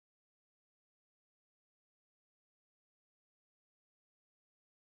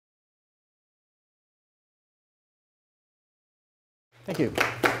Thank you.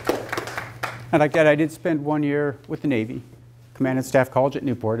 And like that, I did spend 1 year with the Navy, Command and Staff College at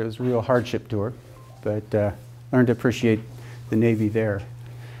Newport. It was a real hardship tour, but learned to appreciate the Navy there.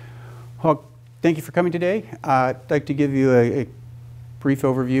 Well, thank you for coming today. I'd like to give you a brief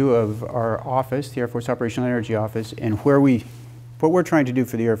overview of our office, the Air Force Operational Energy Office, and what we're trying to do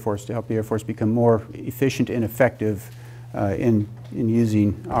for the Air Force to help the Air Force become more efficient and effective in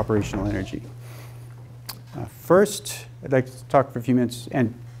using operational energy. First, I'd like to talk for a few minutes,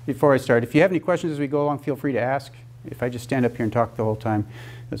 and before I start, if you have any questions as we go along, feel free to ask. If I just stand up here and talk the whole time,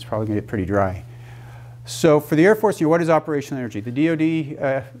 it's probably going to get pretty dry. So for the Air Force, what is operational energy? The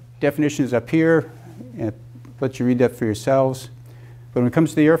DoD definition is up here. I'll let you read that for yourselves. But when it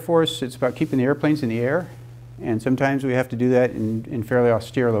comes to the Air Force, it's about keeping the airplanes in the air, and sometimes we have to do that in fairly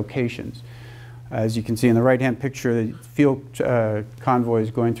austere locations. As you can see in the right-hand picture, the field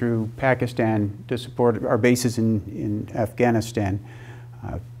convoys going through Pakistan to support our bases in Afghanistan.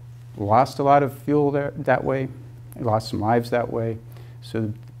 Lost a lot of fuel that way, lost some lives that way. So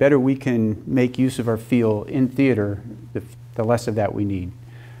the better we can make use of our fuel in theater, the less of that we need.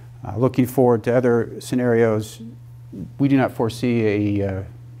 Looking forward to other scenarios, we do not foresee a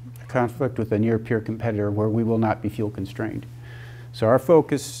conflict with a near-peer competitor where we will not be fuel constrained. So our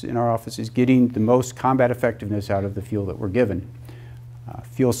focus in our office is getting the most combat effectiveness out of the fuel that we're given.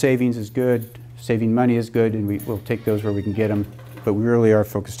 Fuel savings is good, saving money is good, and we'll take those where we can get them, but we really are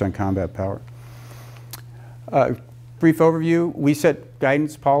focused on combat power. Brief overview, we set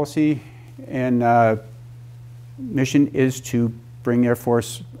guidance, policy, and mission is to bring the Air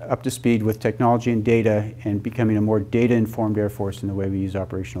Force up to speed with technology and data and becoming a more data-informed Air Force in the way we use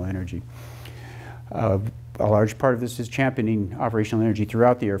operational energy. A large part of this is championing operational energy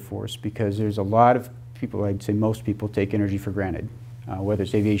throughout the Air Force because there's a lot of people, I'd say most people, take energy for granted, whether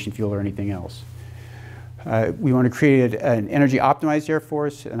it's aviation fuel or anything else. We want to create an energy optimized Air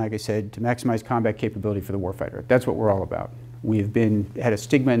Force, and like I said, to maximize combat capability for the warfighter. That's what we're all about. We've had a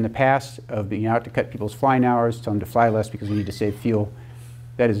stigma in the past of being out to cut people's flying hours, tell them to fly less because we need to save fuel.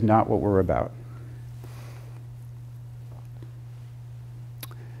 That is not what we're about.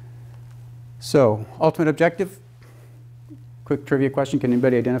 So, ultimate objective. Quick trivia question. Can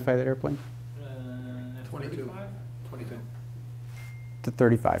anybody identify that airplane? 22. 22. The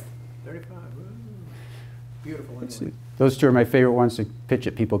 35. 35. Beautiful. Anyway. Those two are my favorite ones to pitch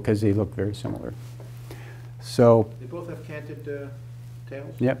at people because they look very similar. So they both have canted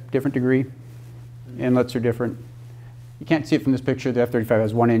tails? Yep, different degree. Inlets are different. You can't see it from this picture. The F-35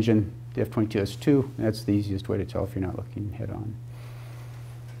 has one engine. The F-22 has two. And that's the easiest way to tell if you're not looking head on.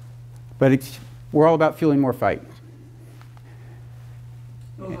 But we're all about fueling more fight.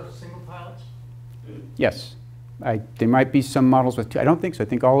 Those are single pilots? Yes. There might be some models with two. I don't think so. I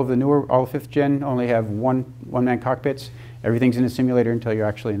think all of the newer, all the 5th gen only have one-man cockpits. Everything's in a simulator until you're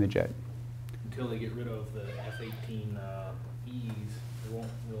actually in the jet. Until they get rid of the F-18Es, there won't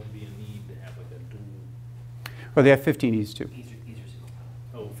really be a need to have like a dual. Well, they have 15Es too. These are single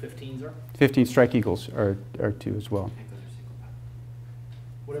pilot. Oh, 15s are? 15 Strike Eagles are two as well. I think those are single pilot.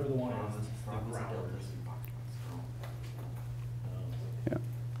 Whatever the one is. Yeah.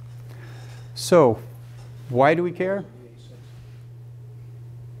 So, why do we care?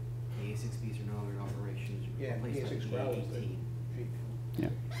 The A6Bs are no longer in operation. Yeah, the A6 Growl is the Yeah.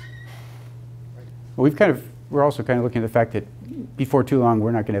 Well, we're also kind of looking at the fact that before too long,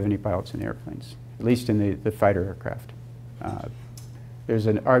 we're not going to have any pilots in the airplanes, at least in the fighter aircraft. There's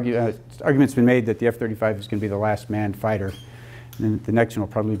an argument's been made that the F-35 is going to be the last manned fighter, and then the next one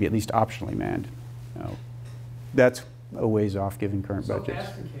will probably be at least optionally manned. That's a ways off given current budgets. So if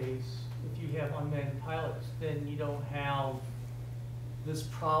that's the case, if you have unmanned pilots, then you don't have this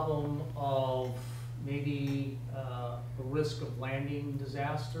problem of maybe the risk of landing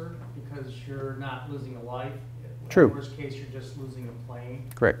disaster because you're not losing a life. True. In the worst case, you're just losing a plane.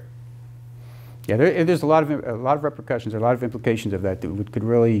 Correct. Yeah, there's a lot of repercussions, a lot of implications of that could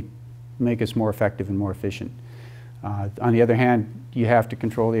really make us more effective and more efficient. On the other hand, you have to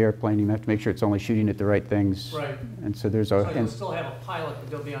control the airplane. You have to make sure it's only shooting at the right things. Right. And so there's So you'll still have a pilot,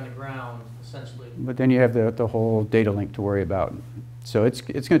 but they'll be on the ground, essentially. But then you have the whole data link to worry about. So it's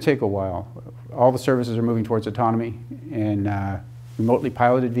going to take a while. All the services are moving towards autonomy, and remotely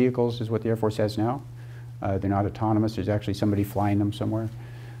piloted vehicles is what the Air Force has now. They're not autonomous. There's actually somebody flying them somewhere.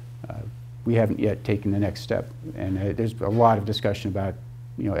 We haven't yet taken the next step, and there's a lot of discussion about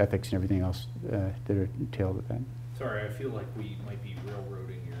ethics and everything else that are entailed with that. Sorry, I feel like we might be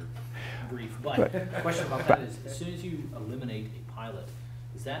railroading your brief, but the question about that is, as soon as you eliminate a pilot,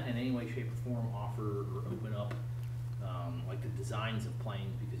 does that in any way, shape, or form offer or open up like the designs of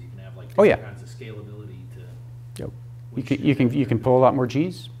planes, because you can have like different kinds of scalability to. Yep. You can pull a lot more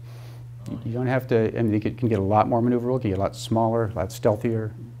Gs. You don't have to, I mean, you can get a lot more maneuverable, get a lot smaller, a lot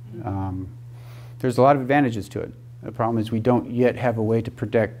stealthier. There's a lot of advantages to it. The problem is we don't yet have a way to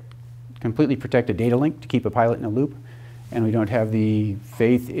completely protect a data link to keep a pilot in a loop, and we don't have the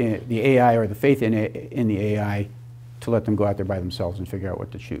faith in the AI or the faith in the AI to let them go out there by themselves and figure out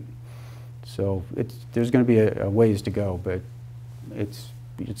what to shoot. So there's going to be a ways to go, but it's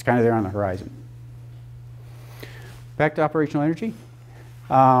kind of there on the horizon. Back to operational energy.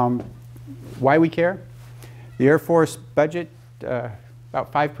 Why we care? The Air Force budget,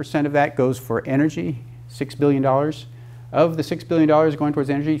 about 5% of that goes for energy, $6 billion. Of the $6 billion going towards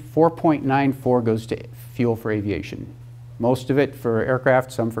energy, 4.94 goes to fuel for aviation. Most of it for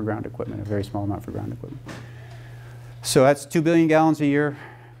aircraft, some for ground equipment, a very small amount for ground equipment. So that's 2 billion gallons a year,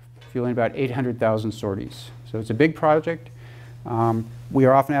 fueling about 800,000 sorties. So it's a big project. We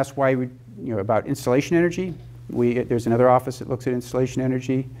are often asked why about installation energy. There's another office that looks at installation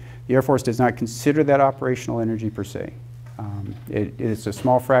energy. The Air Force does not consider that operational energy per se. It's a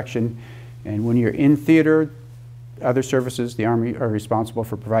small fraction, and when you're in theater, other services, the Army, are responsible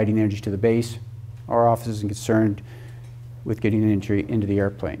for providing energy to the base. Our office is concerned with getting energy into the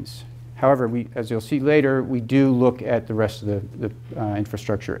airplanes. However, as you'll see later, we do look at the rest of the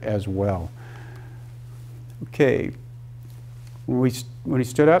infrastructure as well. Okay, when we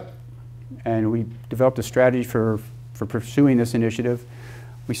stood up and we developed a strategy for pursuing this initiative,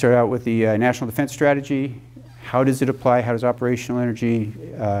 we started out with the National Defense Strategy. How does it apply? How does operational energy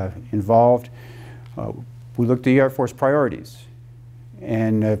involved? We looked at the Air Force priorities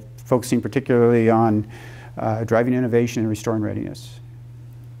and focusing particularly on driving innovation and restoring readiness.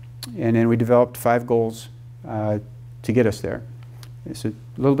 And then we developed 5 goals to get us there. It's a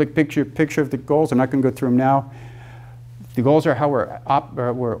little bit picture of the goals. I'm not going to go through them now. The goals are how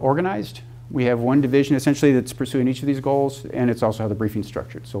we're organized. We have one division essentially that's pursuing each of these goals, and it's also how the briefing's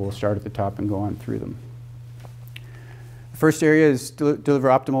structured. So we'll start at the top and go on through them. The first area is deliver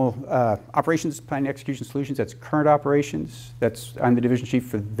optimal operations planning execution solutions. That's current operations. I'm the division chief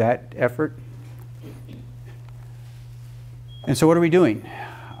for that effort. And so what are we doing?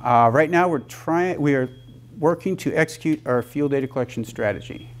 Right now we are working to execute our field data collection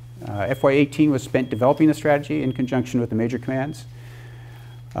strategy. FY18 was spent developing the strategy in conjunction with the major commands.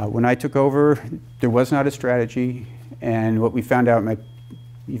 When I took over, there was not a strategy, and what we found out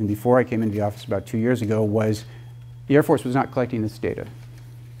even before I came into the office about 2 years ago was the Air Force was not collecting this data.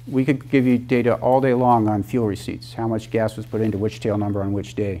 We could give you data all day long on fuel receipts, how much gas was put into which tail number on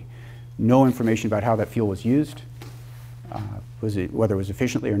which day. No information about how that fuel was used, whether it was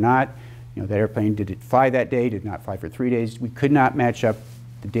efficiently or not. That airplane, did it fly that day, did not fly for 3 days. We could not match up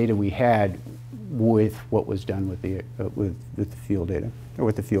the data we had with what was done with the field data, or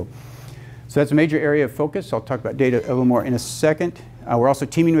with the field. So that's a major area of focus. I'll talk about data a little more in a second. We're also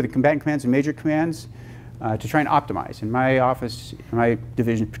teaming with the combatant commands and major commands to try and optimize. And my office, my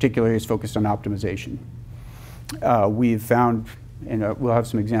division particularly, is focused on optimization. We've found, and we'll have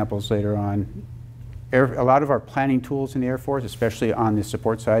some examples later on, a lot of our planning tools in the Air Force, especially on the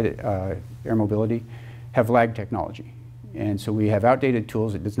support side, air mobility, have lag technology. And so we have outdated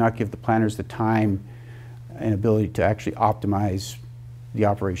tools. It does not give the planners the time and ability to actually optimize the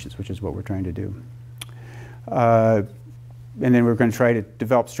operations, which is what we're trying to do. And then we're going to try to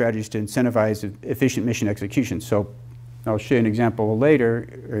develop strategies to incentivize efficient mission execution. So I'll show you an example later,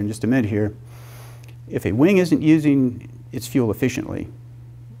 or in just a minute here. If a wing isn't using its fuel efficiently,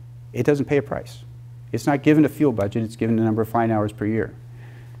 it doesn't pay a price. It's not given a fuel budget, it's given a number of flying hours per year.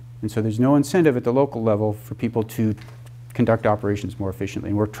 And so there's no incentive at the local level for people to conduct operations more efficiently.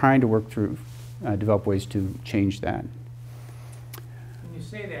 And we're trying to work through, develop ways to change that. When you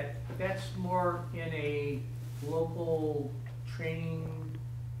say that, that's more in a local training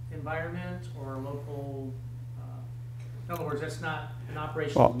environment or local, in other words, that's not an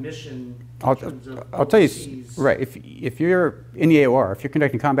operational mission in terms of I'll tell you, overseas. right, if you're in the AOR, if you're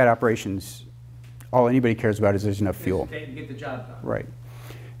conducting combat operations, all anybody cares about is there's enough fuel. They can get the job done. Right.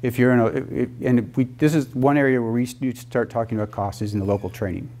 If you're in this is one area where we start talking about costs is in the local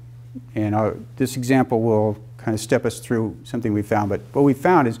training. And this example will kind of step us through something we found. But what we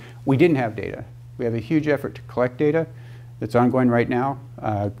found is we didn't have data. We have a huge effort to collect data that's ongoing right now.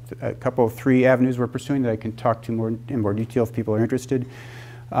 A couple of 3 avenues we're pursuing that I can talk to in more detail if people are interested.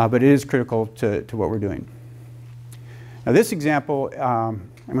 But it is critical to what we're doing. Now this example, I'm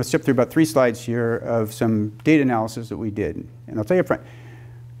going to step through about 3 slides here of some data analysis that we did. And I'll tell you up front,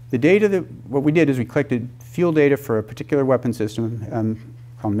 the data what we did is we collected field data for a particular weapon system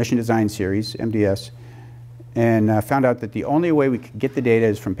called Mission Design Series, MDS, and found out that the only way we could get the data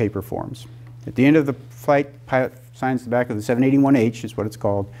is from paper forms. At the end of the flight, pilot signs the back of the 781H, is what it's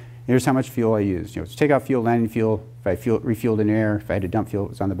called. Here's how much fuel I used. You know, it's takeoff fuel, landing fuel. If I refueled in air, if I had to dump fuel, it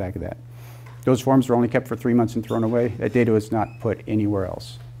was on the back of that. Those forms were only kept for 3 months and thrown away. That data was not put anywhere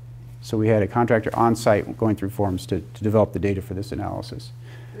else. So we had a contractor on site going through forms to develop the data for this analysis.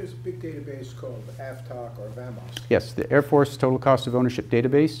 There's a big database called AFTOC or VAMOS. Yes, the Air Force Total Cost of Ownership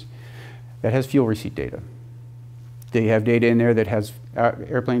database that has fuel receipt data. They have data in there that has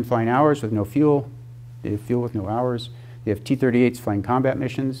airplane flying hours with no fuel. They have fuel with no hours. They have T-38s flying combat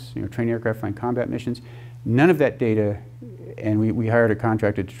missions, you know, training aircraft flying combat missions. None of that data, and we hired a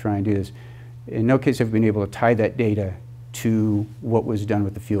contractor to try and do this. In no case have we been able to tie that data to what was done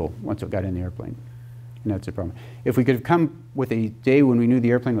with the fuel once it got in the airplane. And that's the problem. If we could have come with a day when we knew the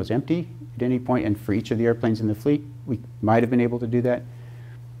airplane was empty at any point, and for each of the airplanes in the fleet, we might have been able to do that.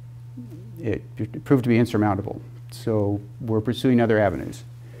 It proved to be insurmountable. So we're pursuing other avenues.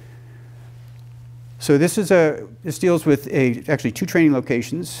 So this deals with actually 2 training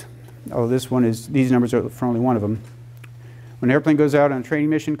locations. Oh, these numbers are for only one of them. When an airplane goes out on a training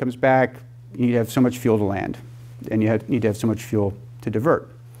mission, comes back, you need to have so much fuel to land, and you need to have so much fuel to divert.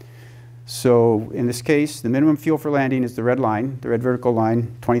 So in this case, the minimum fuel for landing is the red line, the red vertical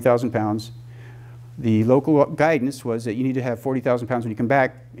line, 20,000 pounds. The local guidance was that you need to have 40,000 pounds when you come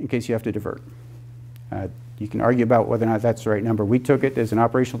back in case you have to divert. You can argue about whether or not that's the right number. We took it as an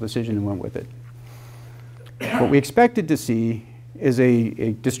operational decision and went with it. What we expected to see is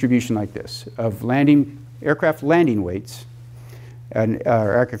a distribution like this of aircraft landing weights, or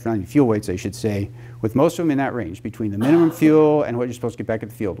aircraft landing fuel weights, I should say, with most of them in that range, between the minimum fuel and what you're supposed to get back at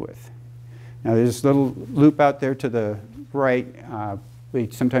the field with. Now there's this little loop out there to the right. We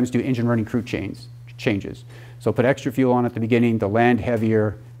sometimes do engine running crew changes. So put extra fuel on at the beginning, they'll land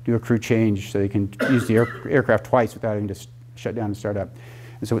heavier, do a crew change so they can use the aircraft twice without having to shut down and start up.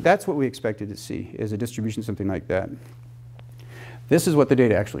 And so that's what we expected to see, is a distribution something like that. This is what the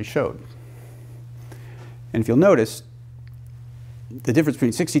data actually showed. And if you'll notice, the difference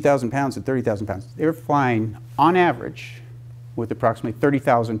between 60,000 pounds and 30,000 pounds, they were flying on average with approximately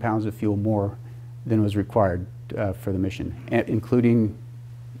 30,000 pounds of fuel more than was required for the mission, including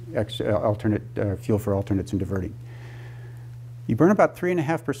alternate fuel for alternates and diverting. You burn about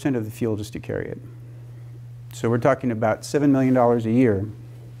 3.5% of the fuel just to carry it. So we're talking about $7 million a year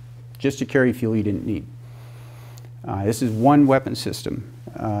just to carry fuel you didn't need. This is one weapon system.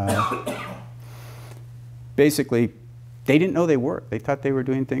 Basically, they didn't know they worked. They thought they were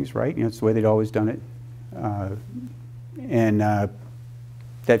doing things right. You know, it's the way they'd always done it.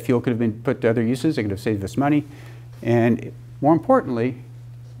 That fuel could have been put to other uses. It could have saved us money. And more importantly,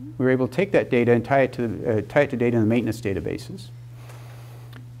 we were able to take that data and tie it to data in the maintenance databases.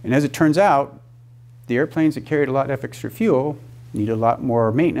 And as it turns out, the airplanes that carried a lot of extra fuel needed a lot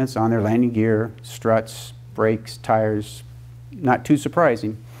more maintenance on their landing gear, struts, brakes, tires. Not too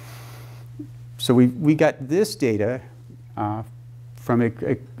surprising. So we got this data from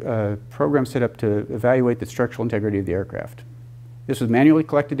a program set up to evaluate the structural integrity of the aircraft. This was manually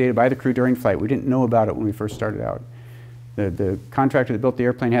collected data by the crew during flight. We didn't know about it when we first started out. The contractor that built the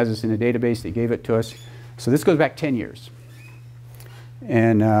airplane has this in a database. They gave it to us. So this goes back 10 years.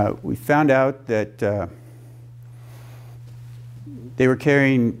 And we found out that they were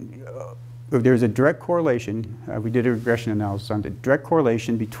carrying, there was a direct correlation. We did a regression analysis on the direct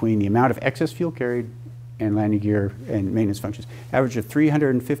correlation between the amount of excess fuel carried and landing gear and maintenance functions. Average of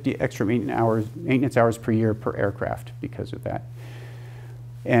 350 extra maintenance hours per year per aircraft because of that.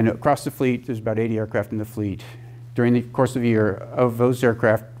 And across the fleet, there's about 80 aircraft in the fleet. During the course of a year, of those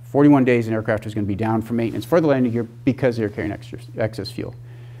aircraft, 41 days an aircraft is going to be down for maintenance for the landing gear because they're carrying excess fuel.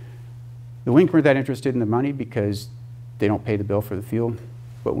 The Wing weren't that interested in the money because they don't pay the bill for the fuel.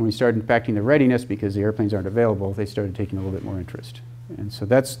 But when we started impacting the readiness because the airplanes aren't available, they started taking a little bit more interest. And so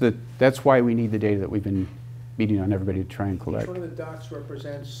that's why we need the data that we've been beating on everybody to try and collect. Each one of the dots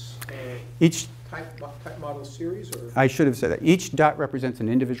represents each type model series? Or? I should have said that. Each dot represents an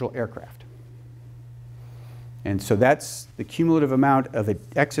individual aircraft. And so that's the cumulative amount of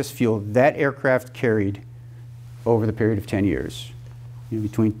excess fuel that aircraft carried over the period of 10 years,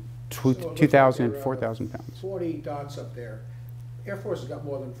 between 2,000 and 4,000 pounds. 40 dots up there. Air Force has got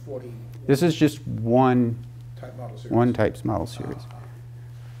more than 40. This is just one type model series. One type model series.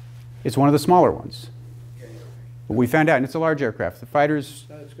 It's one of the smaller ones. Yeah, okay. But we found out, and it's a large aircraft. The fighters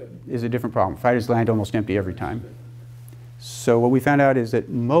That's good. is a different problem. Fighters land almost empty every time. So what we found out is that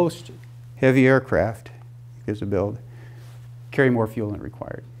most heavy aircraft, because of build, carry more fuel than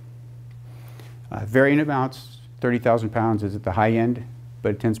required. Varying amounts, 30,000 pounds is at the high end,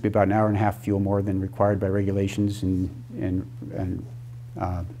 but it tends to be about an hour and a half fuel more than required by regulations and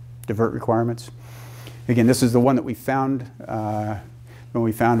divert requirements. Again, this is the one that we found. When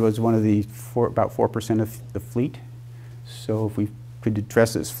we found was one of the about 4% of the fleet. So if we could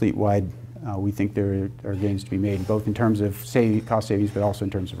address this fleet-wide, we think there are gains to be made, both in terms of cost savings, but also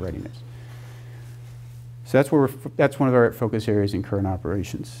in terms of readiness. So that's one of our focus areas in current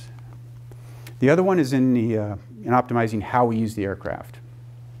operations. The other one is in optimizing how we use the aircraft.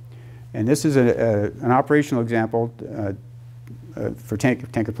 And this is an operational example for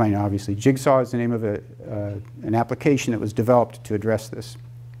tanker planning, obviously. Jigsaw is the name of an application that was developed to address this.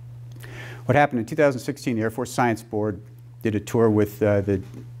 What happened in 2016, the Air Force Science Board did a tour with the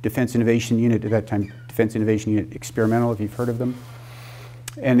Defense Innovation Unit, at that time Defense Innovation Unit Experimental, if you've heard of them.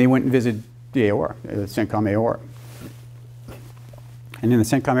 And they went and visited the AOR, the CENTCOM AOR. And in the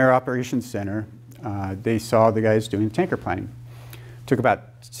CENTCOM Air Operations Center, they saw the guys doing tanker planning. It took about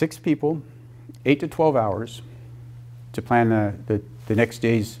 6 people, 8 to 12 hours to plan the next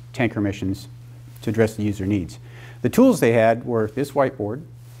day's tanker missions to address the user needs. The tools they had were this whiteboard,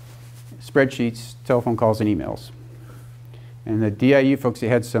 spreadsheets, telephone calls, and emails. And the DIU folks, they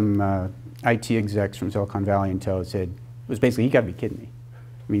had some IT execs from Silicon Valley Intel that said, it was basically, you got to be kidding me.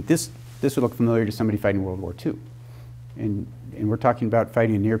 I mean, this would look familiar to somebody fighting World War II. And we're talking about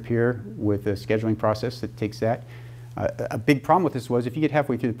fighting a near peer with a scheduling process that takes that. A big problem with this was if you get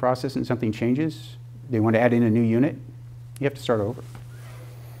halfway through the process and something changes, they want to add in a new unit, you have to start over.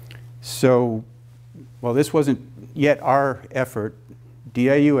 So, well, this wasn't yet our effort.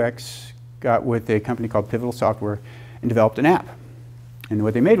 DIUX got with a company called Pivotal Software and developed an app. And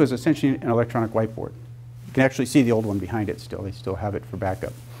what they made was essentially an electronic whiteboard. You can actually see the old one behind it still. They still have it for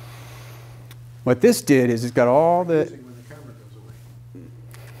backup. What this did is it's got all the... Using when the camera goes away.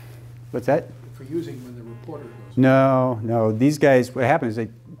 What's that? For using when the reporter goes away. No. These guys, what happened is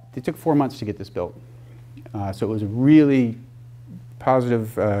they took 4 months to get this built. So it was a really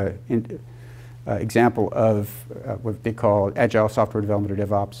positive example of what they call agile software development or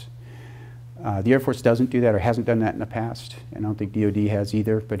DevOps. The Air Force doesn't do that or hasn't done that in the past, and I don't think DoD has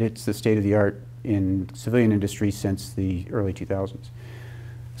either, but it's the state of the art in civilian industry since the early 2000s.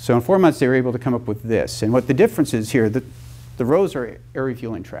 So in 4 months they were able to come up with this. And what the difference is here, the rows are air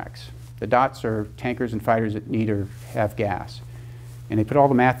refueling tracks. The dots are tankers and fighters that need or have gas. And they put all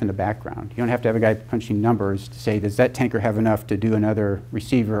the math in the background. You don't have to have a guy punching numbers to say, does that tanker have enough to do another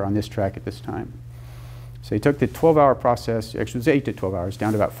receiver on this track at this time? So they took the 12-hour process, actually it was 8 to 12 hours,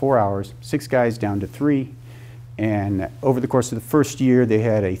 down to about 4 hours, 6 guys down to 3. And over the course of the first year, they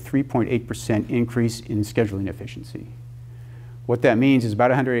had a 3.8% increase in scheduling efficiency. What that means is about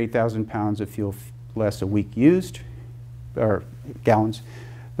 180,000 pounds of fuel less a week used, or gallons.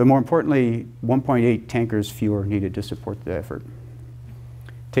 But more importantly, 1.8 tankers fewer needed to support the effort.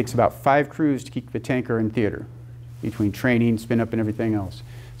 It takes about 5 crews to keep the tanker in theater, between training, spin up, and everything else.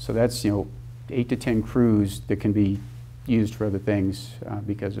 So that's 8 to 10 crews that can be used for other things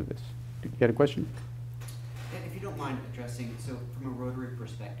because of this. You got a question? And if you don't mind addressing, so from a rotary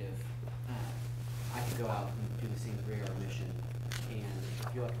perspective, I could go out and do the same 3-hour mission, and the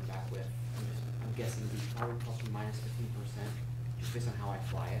fuel I come back with, I'm guessing it'd be probably plus or minus 15%, just based on how I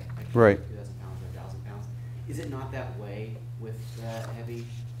fly it. Like right. 2,000 pounds or 1,000 pounds. Is it not that way with heavy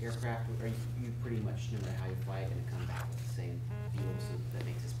aircraft? Or you pretty much, no matter how you fly it, going to come back with the same fuel, so that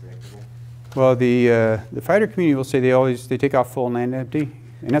makes this predictable? Well, the fighter community will say they take off full and land empty,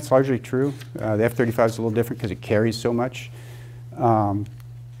 and that's largely true. The F-35 is a little different because it carries so much.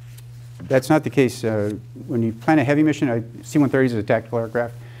 That's not the case when you plan a heavy mission. C-130 is a tactical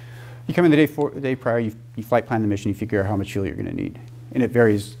aircraft. You come in the day prior, you flight plan the mission, you figure out how much fuel you're going to need, and it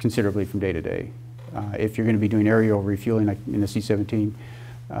varies considerably from day to day. If you're going to be doing aerial refueling, like in the C-17,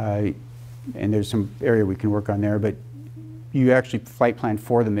 and there's some area we can work on there, but you actually flight plan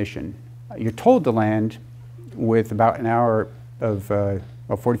for the mission. You're told to land with about an hour of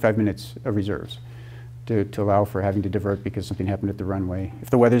 45 minutes of reserves to allow for having to divert because something happened at the runway. If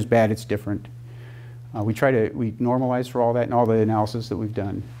the weather's bad, it's different. We normalize for all that, and all the analysis that we've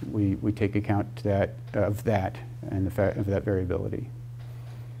done, we take account of that and of that variability.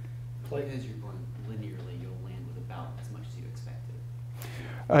 Because you're going linearly, you'll land with about as much as you expected.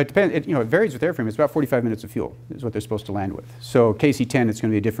 It depends. It varies with airframe. It's about 45 minutes of fuel is what they're supposed to land with. So KC-10, it's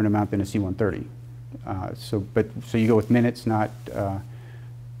going to be a different amount than a C-130. So you go with minutes, not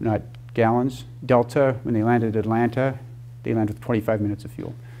gallons. Delta, when they landed at Atlanta, they landed with 25 minutes of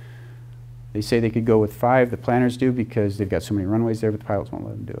fuel. They say they could go with 5. The planners do because they've got so many runways there, but the pilots won't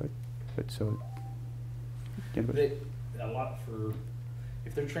let them do it. But so,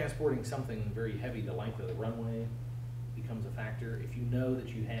 if they're transporting something very heavy, the length of the runway becomes a factor. If you know that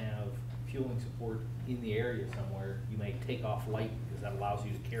you have refueling support in the area somewhere, you may take off light because that allows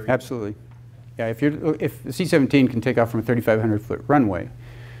you to carry. Absolutely. Yeah, if the C-17 can take off from a 3,500-foot runway,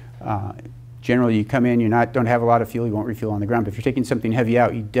 generally you come in, don't have a lot of fuel, you won't refuel on the ground. But if you're taking something heavy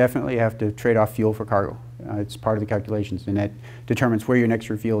out, you definitely have to trade off fuel for cargo. It's part of the calculations, and that determines where your next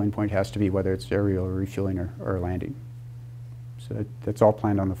refueling point has to be, whether it's aerial or refueling or landing. So that's all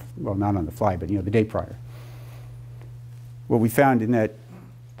planned on the, well, not on the fly, but the day prior. What we found in that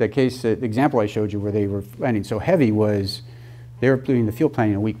case, the example I showed you where they were landing so heavy was they were doing the fuel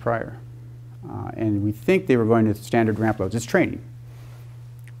planning a week prior. And we think they were going to standard ramp loads. It's training.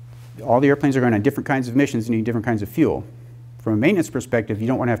 All the airplanes are going on different kinds of missions and need different kinds of fuel. From a maintenance perspective, you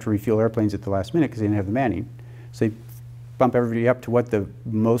don't want to have to refuel airplanes at the last minute because they didn't have the manning. So they bump everybody up to what the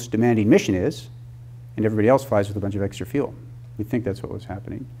most demanding mission is, and everybody else flies with a bunch of extra fuel. We think that's what was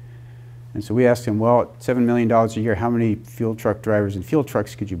happening. And so we asked him, well, at $7 million a year, how many fuel truck drivers and fuel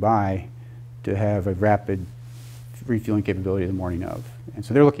trucks could you buy to have a rapid refueling capability the morning of? And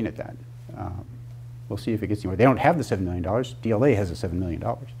so they're looking at that. We'll see if it gets anywhere. They don't have the $7 million. DLA has the $7 million.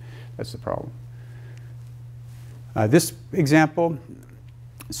 That's the problem. This example,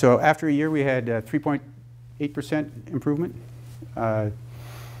 so after a year we had 3.8% improvement.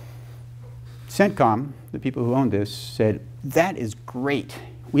 CENTCOM, the people who owned this, said, that is great.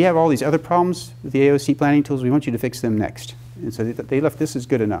 We have all these other problems with the AOC planning tools. We want you to fix them next. And so they left this as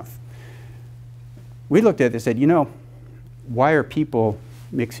good enough. We looked at it and said, why are people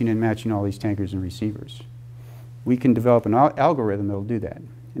mixing and matching all these tankers and receivers? We can develop an algorithm that will do that.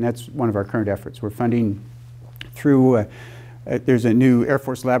 And that's one of our current efforts. We're funding through, there's a new Air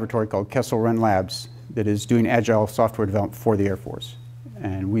Force laboratory called Kessel Run Labs that is doing agile software development for the Air Force.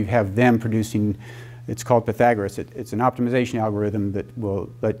 And we have them producing, it's called Pythagoras. It's an optimization algorithm that will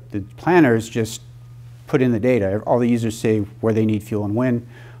let the planners just put in the data. All the users say where they need fuel and when.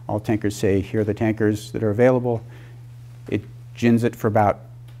 All tankers say, here are the tankers that are available. It gins it for about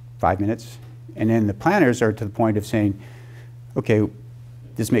 5 minutes. And then the planners are to the point of saying, okay,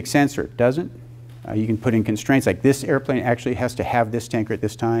 this makes sense or it doesn't. You can put in constraints like this airplane actually has to have this tanker at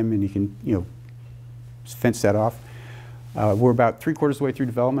this time, and you can fence that off. We're about 3/4 of the way through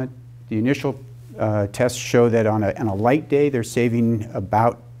development. The initial tests show that on a light day they're saving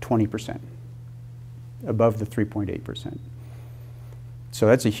about 20%, above the 3.8%. So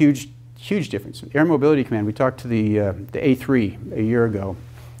that's a huge difference. Air Mobility Command, we talked to the A3 a year ago.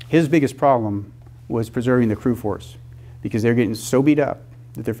 His biggest problem was preserving the crew force because they're getting so beat up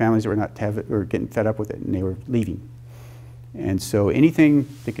that their families were getting fed up with it, and they were leaving. And so anything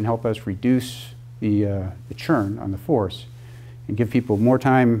that can help us reduce the churn on the force and give people more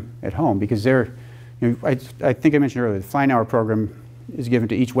time at home, because I think I mentioned earlier, the flying hour program is given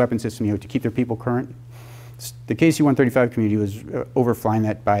to each weapon system to keep their people current. The KC-135 community was overflying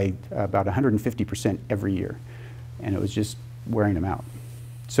that by about 150% every year, and it was just wearing them out.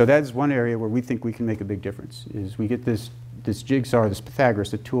 So that's one area where we think we can make a big difference, is we get this jigsaw, this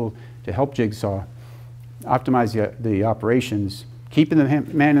Pythagoras, a tool to help Jigsaw optimize the operations, keeping the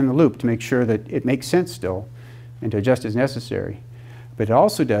man in the loop to make sure that it makes sense still and to adjust as necessary. But it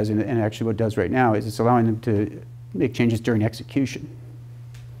also does, and actually what it does right now, is it's allowing them to make changes during execution.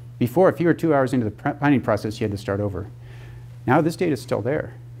 Before, if you were 2 hours into the planning process, you had to start over. Now this data is still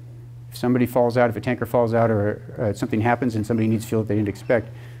there. If somebody falls out, if a tanker falls out, or something happens and somebody needs fuel that they didn't expect,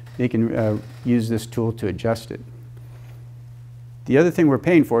 they can use this tool to adjust it. The other thing we're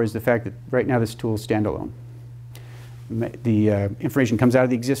paying for is the fact that right now this tool is standalone. The information comes out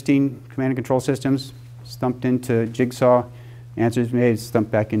of the existing command and control systems, stumped into Jigsaw, answers made, stumped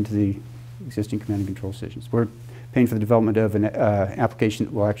back into the existing command and control systems. We're paying for the development of an application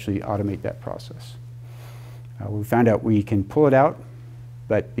that will actually automate that process. We found out we can pull it out,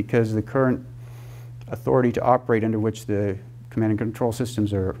 but because of the current authority to operate under which the command and control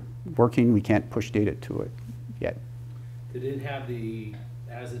systems are working, we can't push data to it yet. Did it have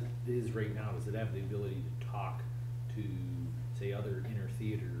as it is right now, does it have the ability to talk to, say, other inner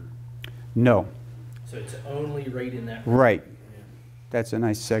theater? No. So it's only right in that? Right. Yeah. That's a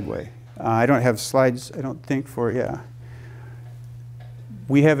nice segue. I don't have slides, I don't think, for, yeah.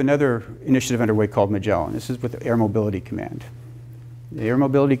 We have another initiative underway called Magellan. This is with the Air Mobility Command. The Air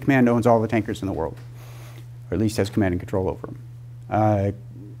Mobility Command owns all the tankers in the world, or at least has command and control over them,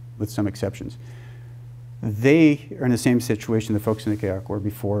 with some exceptions. They are in the same situation the folks in the KAOC were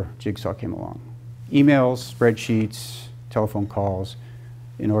before Jigsaw came along. Emails, spreadsheets, telephone calls,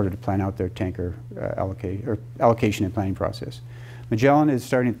 in order to plan out their tanker allocation and planning process. Magellan is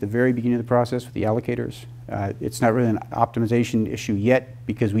starting at the very beginning of the process with the allocators. It's not really an optimization issue yet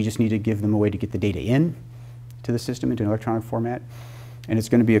because we just need to give them a way to get the data in to the system into an electronic format. And it's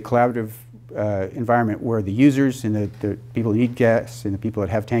going to be a collaborative environment where the users and the people who need gas and the people that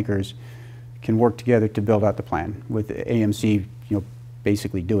have tankers can work together to build out the plan, with AMC,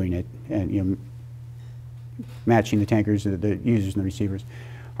 basically doing it and matching the tankers, the users and the receivers.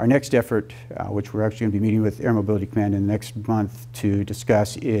 Our next effort, which we're actually going to be meeting with Air Mobility Command in the next month to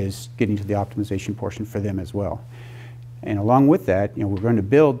discuss, is getting to the optimization portion for them as well. And along with that, we're going to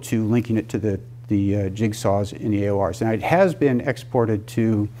build to linking it to the jigsaws in the AORs. And it has been exported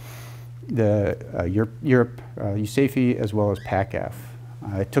to the Europe, USAFE, as well as PACAF.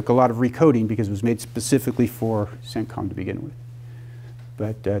 It took a lot of recoding because it was made specifically for CENTCOM to begin with.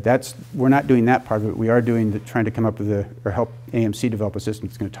 But we're not doing that part of it. We are trying to come up with or help AMC develop a system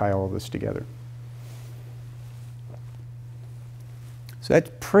that's going to tie all of this together. So that's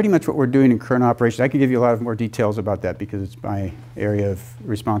pretty much what we're doing in current operations. I can give you a lot of more details about that because it's my area of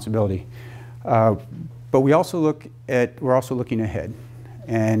responsibility. But we're also looking ahead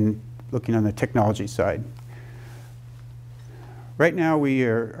and looking on the technology side. Right now,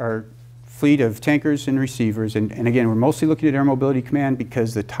 our fleet of tankers and receivers, and again, we're mostly looking at Air Mobility Command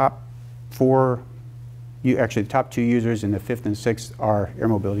because the top actually the top 2 users in the 5th and 6th are Air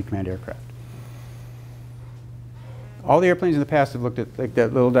Mobility Command aircraft. All the airplanes in the past have looked at like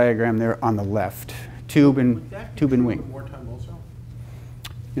that little diagram there on the left, tube and wing. Wartime also?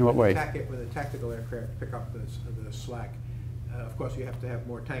 In what way? When the tactical aircraft pick up the slack, of course you have to have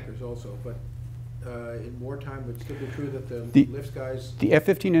more tankers also, but in wartime, would it still be true that the lift guys? The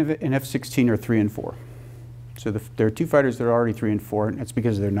F-15 and F-16 are 3 and 4. So there are 2 fighters that are already 3 and 4, and that's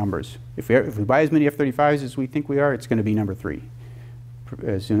because of their numbers. If we buy as many F-35s as we think we are, it's going to be number 3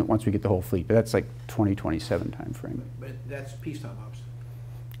 once we get the whole fleet. But that's like 2027 time frame. But that's peacetime ops.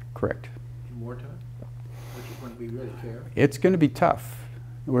 Correct. In wartime, which is when we really care. It's going to be tough.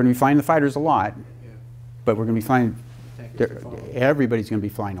 We're going to be flying the fighters a lot, but we're going to be flying. Everybody's going to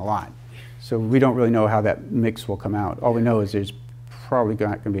be flying a lot. So we don't really know how that mix will come out. All we know is there's probably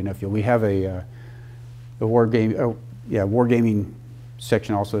not going to be enough fuel. We have a wargaming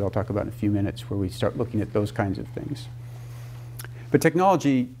section also that I'll talk about in a few minutes, where we start looking at those kinds of things. But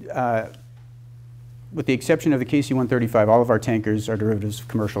technology, with the exception of the KC-135, all of our tankers are derivatives of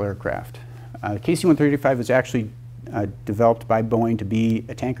commercial aircraft. The KC-135 was actually developed by Boeing to be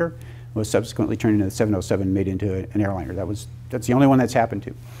a tanker, was subsequently turned into the 707 and made into an airliner. That's the only one that's happened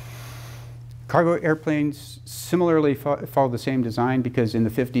to. Cargo airplanes similarly follow the same design because in the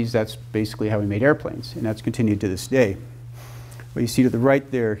 50s, that's basically how we made airplanes, and that's continued to this day. What you see to the right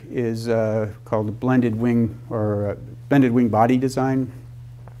there is called a blended wing or blended wing body design.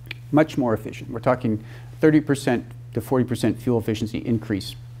 Much more efficient. We're talking 30% to 40% fuel efficiency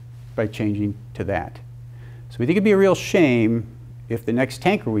increase by changing to that. So we think it'd be a real shame if the next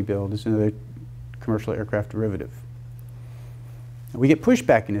tanker we build is another commercial aircraft derivative. We get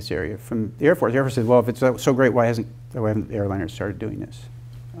pushback in this area from the Air Force. The Air Force says, well, if it's so great, why haven't the airliners started doing this?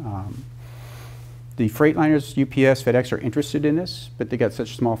 The freightliners, UPS, FedEx, are interested in this, but they got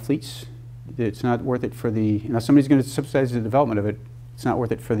such small fleets that it's not worth it for unless somebody's going to subsidize the development of it, it's not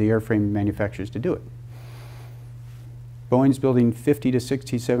worth it for the airframe manufacturers to do it. Boeing's building 50 to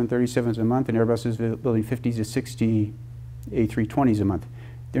 60 737s a month, and Airbus is building 50 to 60 A320s a month.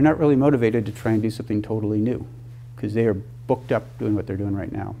 They're not really motivated to try and do something totally new because they are booked up doing what they're doing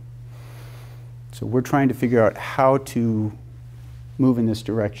right now. So we're trying to figure out how to move in this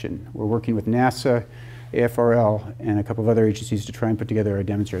direction. We're working with NASA, AFRL, and a couple of other agencies to try and put together a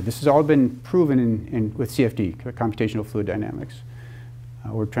demonstrator. This has all been proven with CFD, computational fluid dynamics.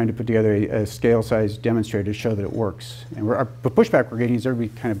 We're trying to put together a scale-sized demonstrator to show that it works. And the pushback we're getting is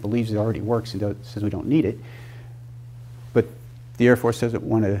everybody kind of believes it already works and says we don't need it. But the Air Force doesn't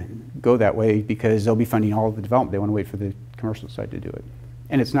want to go that way because they'll be funding all of the development. They want to wait for the commercial side to do it.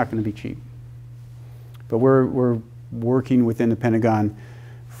 And it's not going to be cheap. But we're working within the Pentagon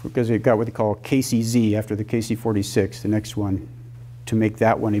because they've got what they call KCZ after the KC-46, the next one, to make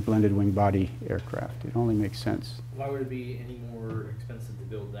that one a blended wing body aircraft. It only makes sense. Why would it be any more expensive to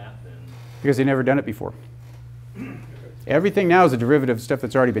build that then? Because they've never done it before. Everything now is a derivative of stuff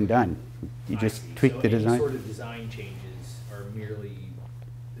that's already been done. You just tweak the design. Any sort of design changes are merely,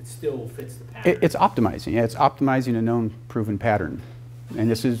 it still fits the pattern. It's optimizing. Yeah, it's optimizing a known proven pattern. And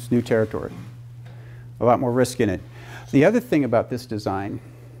this is new territory. A lot more risk in it. The other thing about this design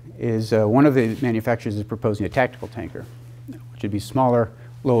is one of the manufacturers is proposing a tactical tanker, which would be smaller,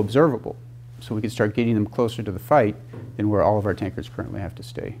 low observable. So we could start getting them closer to the fight than where all of our tankers currently have to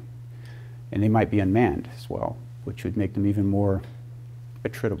stay. And they might be unmanned as well, which would make them even more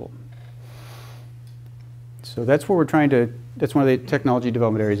attritable. So that's where we're trying to, that's one of the technology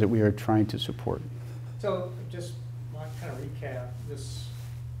development areas that we are trying to support. So just want to kind of recap this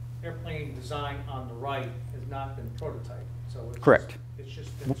airplane design on the right has not been prototyped, so it's Correct. it's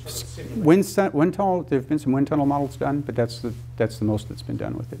just been sort of simulated. Wind tunnel, there have been some wind tunnel models done, but that's the most that's been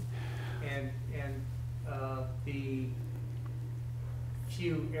done with it. And the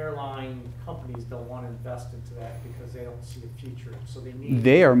few airline companies don't want to invest into that because they don't see a future, so they need.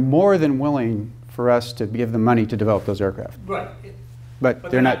 They are more than willing for us to give them money to develop those aircraft. Right. But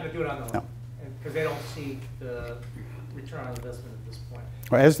they're not not going to do it on their no. own, because they don't see the return on investment at this point.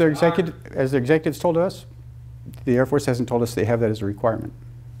 Well, as their executives told us, the Air Force hasn't told us they have that as a requirement.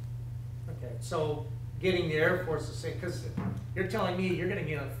 Okay, so getting the Air Force to say, because you're telling me you're going to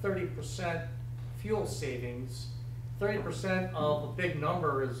get a 30% fuel savings. 30% of a big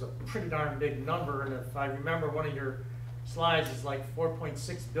number is a pretty darn big number, and if I remember one of your slides is like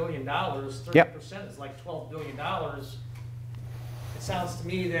 $4.6 billion, 30% Yep. is like $12 billion. It sounds to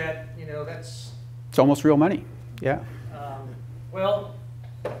me that, you know, It's almost real money, yeah. well,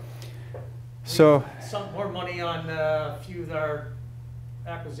 So, some more money on few of our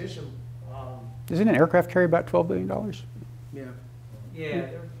acquisition. isn't an aircraft carry about $12 billion? Yeah. Yeah,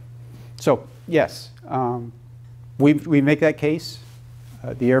 they're- So, yes, we make that case.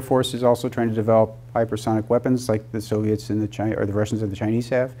 The Air Force is also trying to develop hypersonic weapons like the Soviets and the Russians and the Chinese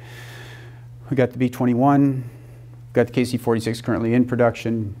have. We got the B-21, got the KC-46 currently in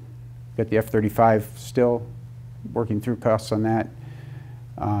production, got the F-35 still working through costs on that.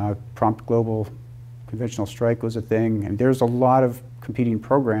 Prompt Global Conventional Strike was a thing, and there's a lot of competing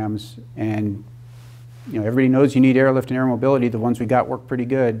programs, and you know, everybody knows you need airlift and air mobility. The ones we got work pretty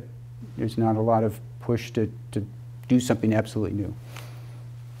good. There's not a lot of push to do something absolutely new.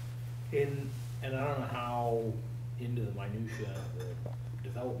 And I don't know how into the minutia of the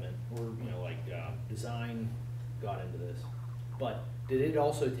development or, you know, like design got into this, but did it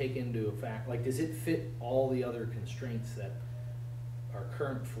also take into effect, like, does it fit all the other constraints that our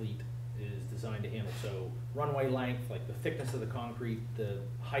current fleet is designed to handle? So runway length, like the thickness of the concrete, the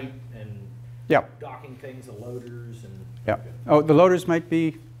height and Yeah. docking things, the loaders and. Yeah. Oh, the loaders might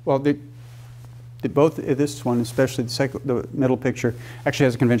be, well, both this one, especially the middle picture, actually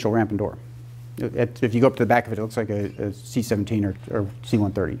has a conventional ramp and door. If you go up to the back of it, it looks like a C-17 or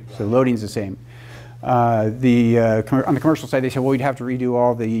C-130. So loading is the same. On the commercial side, they said, well, we'd have to redo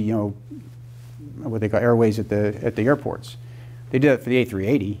all the, you know, what they call airways at the airports. They did that for the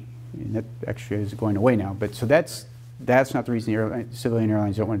A380, and that actually is going away now. But so that's not the reason the civilian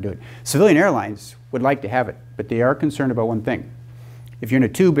airlines don't want to do it. Civilian airlines would like to have it, but they are concerned about one thing. If you're in a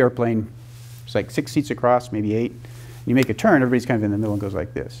tube airplane, it's like 6 seats across, maybe 8. You make a turn, everybody's kind of in the middle and goes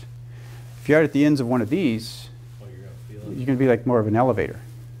like this. If you're out at the ends of one of these, you're going to be like more of an elevator.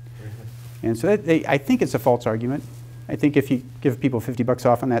 And so I think it's a false argument. I think if you give people $50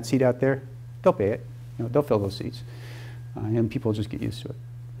 off on that seat out there, they'll pay it. You know, they'll fill those seats, and people will just get used to it.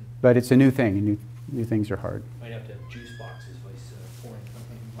 But it's a new thing, and new things are hard. Might have to have juice boxes by pouring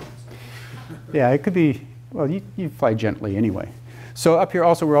something. Yeah, it could be. Well, you fly gently anyway. So up here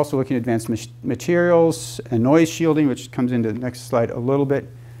also, we're also looking at advanced materials and noise shielding, which comes into the next slide a little bit.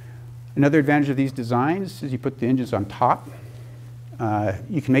 Another advantage of these designs is you put the engines on top.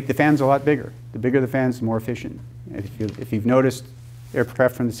 You can make the fans a lot bigger. The bigger the fans, the more efficient. If you've noticed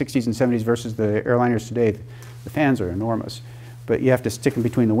aircraft from the 60s and 70s versus the airliners today, the fans are enormous. But you have to stick them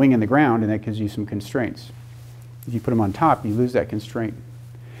between the wing and the ground, and that gives you some constraints. If you put them on top, you lose that constraint.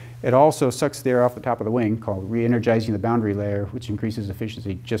 It also sucks the air off the top of the wing, called re-energizing the boundary layer, which increases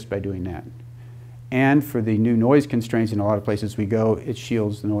efficiency just by doing that. And for the new noise constraints in a lot of places we go, it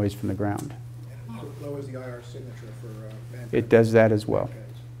shields the noise from the ground. And it lowers the IR signature for mankind. It does that as well.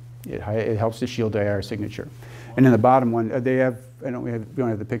 It helps to shield the IR signature. And in the bottom one, they have, we don't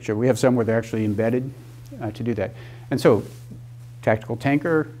have the picture, we have some where they're actually embedded to do that. And so, tactical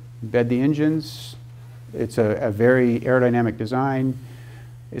tanker, embed the engines. It's a very aerodynamic design.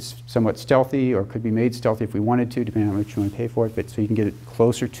 It's somewhat stealthy, or could be made stealthy if we wanted to, depending on how much you want to pay for it, but so you can get it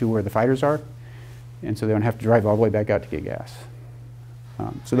closer to where the fighters are, and so they don't have to drive all the way back out to get gas.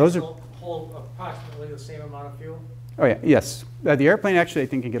 So those are... hold approximately the same amount of fuel? Oh yeah, yes. The airplane actually, I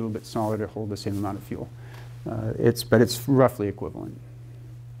think, can get a little bit smaller to hold the same amount of fuel. But it's roughly equivalent.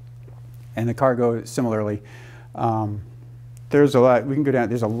 And the cargo, similarly. There's a lot, we can go down,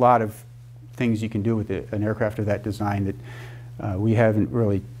 there's a lot of things you can do with an aircraft of that design that we haven't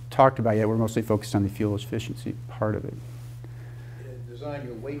really talked about yet. We're mostly focused on the fuel efficiency part of it. In design,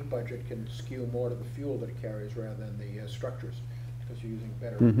 your weight budget can skew more to the fuel that it carries rather than the structures, because you're using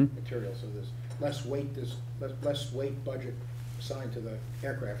better material. So there's less weight budget assigned to the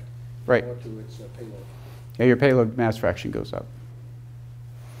aircraft, right, more to its payload. Yeah, your payload mass fraction goes up.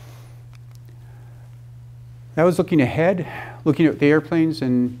 I was looking ahead, looking at the airplanes,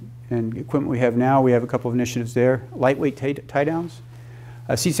 and and equipment we have now, we have a couple of initiatives there. Lightweight tie downs.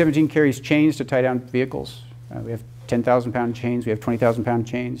 C-17 carries chains to tie down vehicles. We have 10,000-pound chains, we have 20,000-pound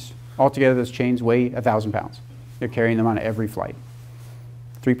chains. Altogether, those chains weigh 1,000 pounds. They're carrying them on every flight.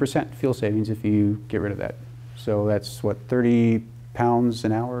 3% fuel savings if you get rid of that. So that's what, 30 pounds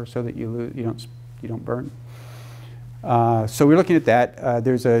an hour or so that you don't burn. So we're looking at that.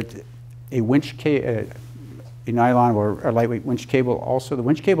 There's a winch a nylon or lightweight winch cable. Also, the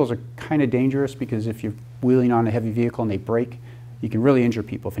winch cables are kind of dangerous because if you're wheeling on a heavy vehicle and they break, you can really injure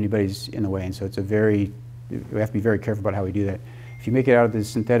people if anybody's in the way. And so it's we have to be very careful about how we do that. If you make it out of the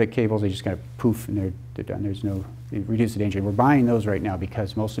synthetic cables, they just kind of poof and they're done. They reduce the danger. We're buying those right now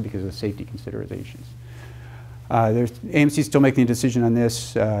mostly because of the safety considerations. AMC's still making a decision on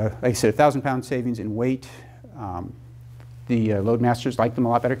this. Like I said, 1,000-pound savings in weight. The Loadmasters like them a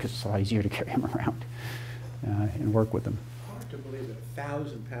lot better because it's a lot easier to carry them around and work with them. Hard to believe that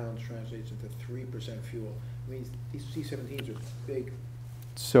 1,000 pounds translates into 3% fuel. I mean, these C-17s are big.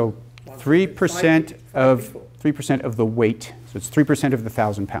 So 3% of the weight. So it's 3% of the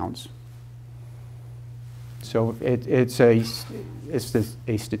 1,000 pounds. So it's a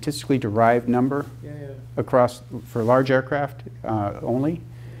statistically derived number across for large aircraft only,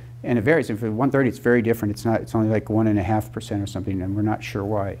 and it varies. And for 130, it's very different. It's only like 1.5% or something, and we're not sure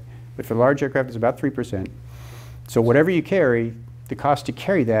why. But for large aircraft, it's about 3%. So whatever you carry, the cost to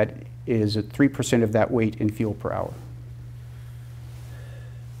carry that is at 3% of that weight in fuel per hour.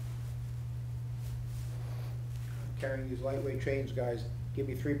 Carrying these lightweight chains, guys, give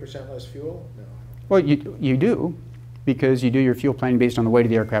me 3% less fuel? No. Well, you do, because you do your fuel planning based on the weight of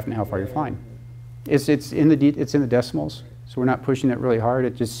the aircraft and how far you're flying. It's in the decimals, so we're not pushing it really hard.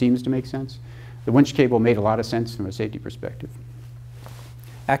 It just seems to make sense. The winch cable made a lot of sense from a safety perspective.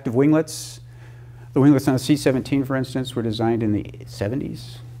 Active winglets. The winglets on a C-17, for instance, were designed in the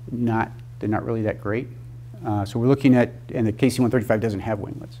 70s. They're not really that great. So we're looking at, and the KC-135 doesn't have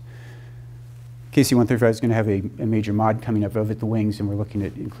winglets. KC-135 is going to have a major mod coming up of at the wings, and we're looking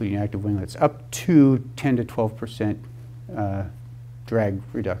at including active winglets up to 10 to 12% drag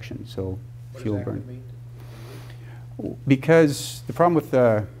reduction, so fuel burn. Mean? Because the problem with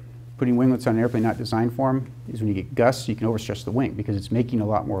putting winglets on an airplane not designed for them is when you get gusts, you can overstretch the wing because it's making a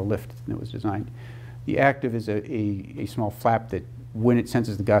lot more lift than it was designed. The active is a small flap that, when it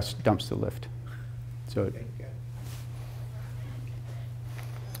senses the gust, dumps the lift. So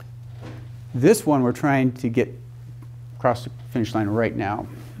this one we're trying to get across the finish line right now.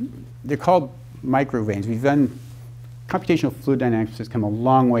 They're called microvanes. We've done computational fluid dynamics has come a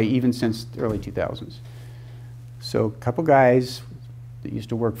long way even since the early 2000s. So a couple guys that used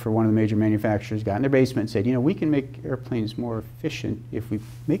to work for one of the major manufacturers got in their basement and said, you know, we can make airplanes more efficient if we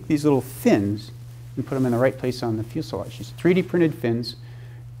make these little fins and put them in the right place on the fuselage. These 3D printed fins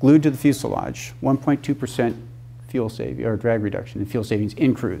glued to the fuselage, 1.2% fuel saving or drag reduction in fuel savings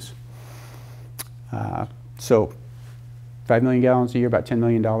in cruise. So 5 million gallons a year, about $10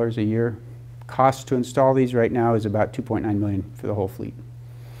 million a year. Cost to install these right now is about $2.9 million for the whole fleet.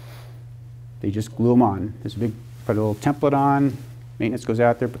 They just glue them on. There's a big, put a little template on. Maintenance goes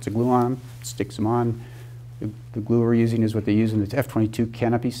out there, puts a glue on them, sticks them on. The glue we're using is what they use in the F-22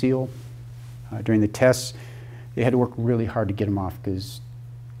 canopy seal. During the tests, they had to work really hard to get them off because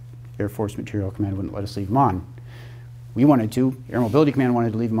Air Force Material Command wouldn't let us leave them on. We wanted to. Air Mobility Command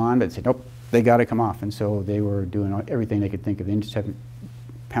wanted to leave them on, but they said, nope, they got to come off. And so they were doing everything they could think of. They just had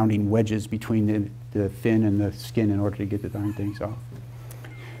pounding wedges between the fin and the skin in order to get the darn things off.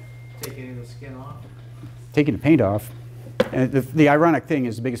 Taking the skin off? Taking the paint off. And the ironic thing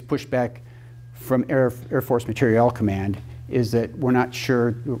is the biggest pushback from Air Force Materiel Command is that we're not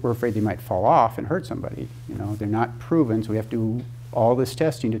sure, we're afraid they might fall off and hurt somebody. You know, they're not proven, so we have to do all this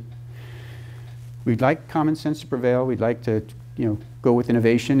testing. We'd like common sense to prevail. We'd like to, you know, go with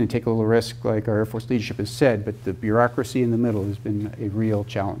innovation and take a little risk like our Air Force leadership has said, but the bureaucracy in the middle has been a real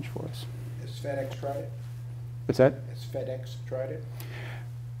challenge for us. Has FedEx tried it? What's that? Has FedEx tried it?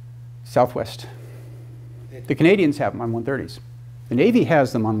 Southwest. The Canadians have them on 130s. The Navy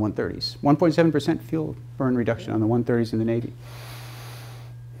has them on 130s. 1.7% fuel burn reduction on the 130s in the Navy.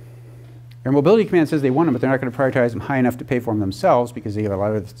 Air Mobility Command says they want them, but they're not going to prioritize them high enough to pay for them themselves because they have a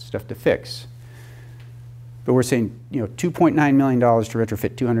lot of stuff to fix. But we're saying, you know, $2.9 million to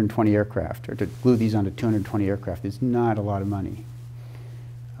retrofit 220 aircraft, or to glue these onto 220 aircraft is not a lot of money.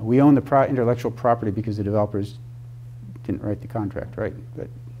 We own the intellectual property because the developers didn't write the contract, right? But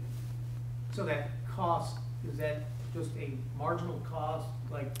so that cost, is that just a marginal cost,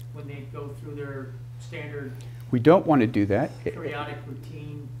 like when they go through their standard we don't want to do that. periodic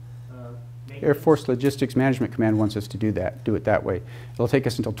routine Air Force Logistics Management Command wants us to do it that way. It'll take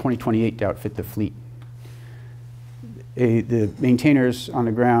us until 2028 to outfit the fleet. The maintainers on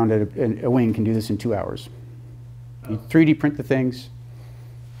the ground at a wing can do this in 2 hours. You 3D print the things.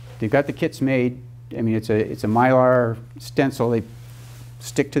 They've got the kits made. I mean, it's a Mylar stencil. They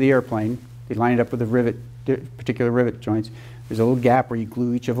stick to the airplane. They line it up with the particular rivet joints. There's a little gap where you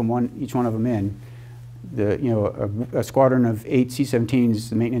glue each one of them in. A squadron of 8 C-17s,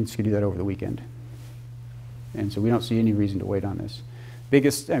 the maintenance could do that over the weekend. And so we don't see any reason to wait on this.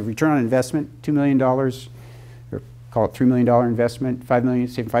 Biggest return on investment, $2 million, or call it $3 million investment,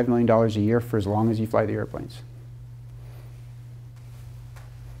 save $5 million a year for as long as you fly the airplanes.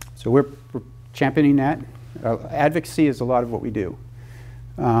 So we're championing that. Advocacy is a lot of what we do.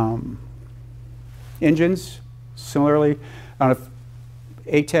 Engines, similarly,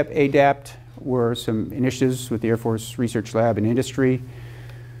 ATEP, ADAPT were some initiatives with the Air Force Research Lab and industry.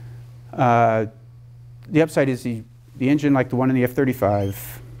 The upside is the engine like the one in the F-35,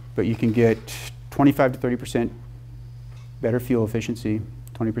 but you can get 25 to 30% better fuel efficiency,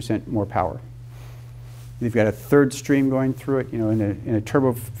 20% more power. You've got a third stream going through it. In a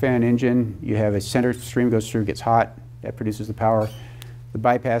turbofan engine, you have a center stream goes through, gets hot, that produces the power. The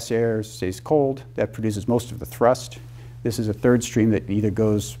bypass air stays cold, that produces most of the thrust. This is a third stream that either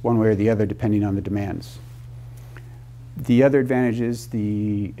goes one way or the other depending on the demands. The other advantage is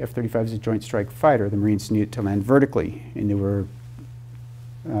the F-35 is a joint strike fighter. The Marines need it to land vertically, and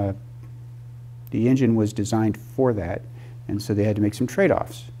the engine was designed for that, and so they had to make some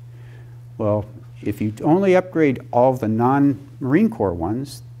trade-offs. Well, if you only upgrade all of the non-Marine Corps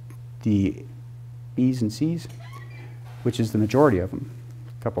ones, the Bs and Cs, which is the majority of them,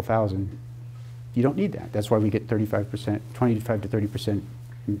 a couple thousand, you don't need that. That's why we get 25%, 25 to 30%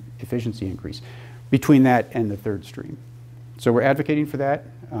 efficiency increase between that and the third stream. So we're advocating for that.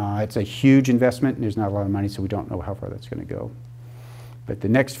 It's a huge investment, and there's not a lot of money, so we don't know how far that's going to go. But the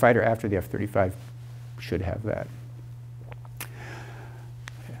next fighter after the F-35 should have that.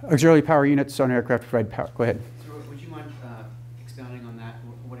 Auxiliary power units on aircraft provide power. Go ahead. So would you mind expounding on that?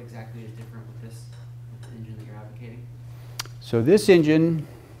 What exactly is different with this engine that you're advocating? So this engine,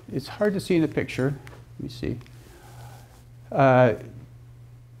 it's hard to see in the picture. Let me see.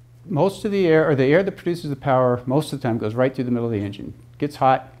 Most of the air, or the air that produces the power, most of the time goes right through the middle of the engine. Gets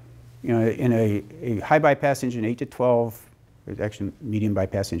hot. In a high bypass engine, 8 to 12, or actually medium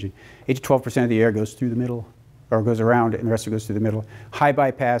bypass engine, 8 to 12% of the air goes through the middle, or goes around it, and the rest of it goes through the middle. High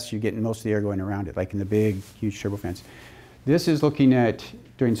bypass, you're getting most of the air going around it, like in the big, huge turbofans. This is looking at,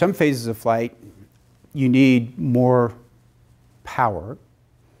 during some phases of flight, you need more power,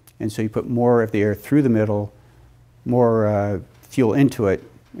 and so you put more of the air through the middle, more fuel into it,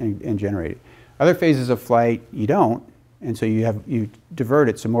 and generate it. Other phases of flight, you don't, and so you divert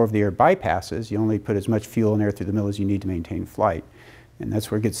it so more of the air bypasses. You only put as much fuel and air through the middle as you need to maintain flight. And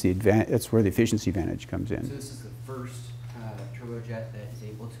that's where it gets that's where the efficiency advantage comes in. So this is the first turbojet that is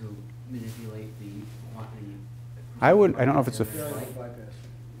able to manipulate I don't know if it's a Variable bypass.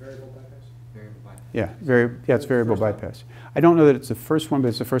 Variable bypass? variable bypass. yeah, it's variable bypass. I don't know that it's the first one, but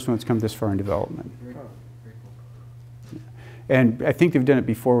it's the first one that's come this far in development. Very, Oh. very cool. And I think they've done it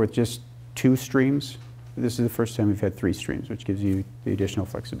before with just 2 streams. This is the first time we've had 3 streams, which gives you the additional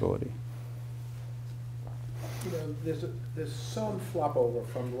flexibility. There's some flop over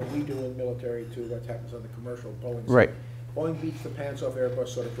from what we do in military to what happens on the commercial Boeing side. Right. Boeing beats the pants off Airbus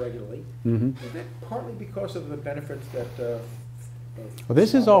sort of regularly. Mm-hmm. Is that partly because of the benefits that? Well,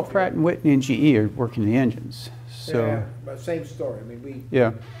 this is all Pratt & Whitney and GE are working the engines. So Yeah, but same story. I mean, yeah.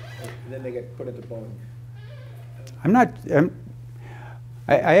 and then they get put into Boeing.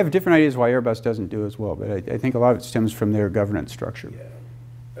 I have different ideas why Airbus doesn't do as well, but I think a lot of it stems from their governance structure. Yeah.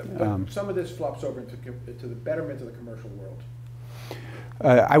 But some of this flops over into the betterment of the commercial world.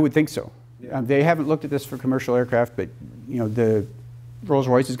 I would think so. Yeah. They haven't looked at this for commercial aircraft, but the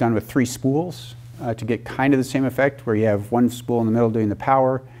Rolls-Royce has gone with 3 spools to get kind of the same effect, where you have one spool in the middle doing the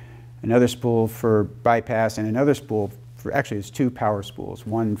power, another spool for bypass, and another spool for, actually it's 2 power spools.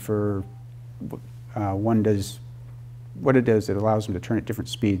 One for, one does, what it does, it allows them to turn at different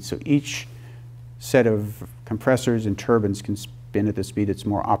speeds. So each set of compressors and turbines can spin at the speed that's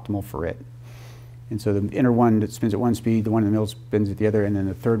more optimal for it. And so the inner one that spins at one speed, the one in the middle spins at the other, and then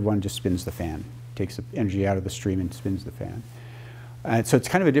the third one just spins the fan. Takes the energy out of the stream and spins the fan. So it's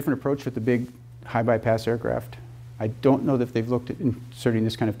kind of a different approach with the big high bypass aircraft. I don't know that they've looked at inserting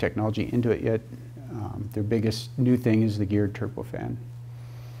this kind of technology into it yet. Their biggest new thing is the geared turbofan.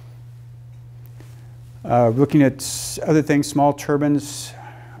 Looking at other things, small turbines.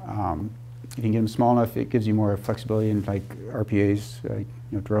 You can get them small enough, it gives you more flexibility in like RPAs,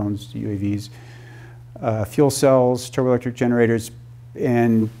 drones, UAVs, fuel cells, turboelectric generators,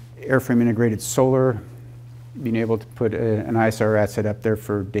 and airframe integrated solar, being able to put an ISR asset up there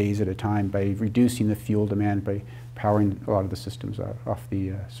for days at a time by reducing the fuel demand by powering a lot of the systems off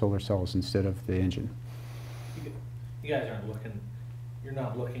the solar cells instead of the engine. You guys aren't looking, you're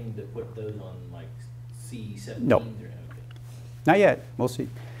not looking to put those on like C-17s? Nope. Not yet. We'll see.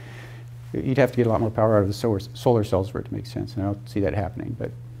 You'd have to get a lot more power out of the solar cells for it to make sense, and I don't see that happening,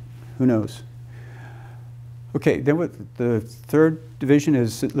 but who knows. Okay, then what the third division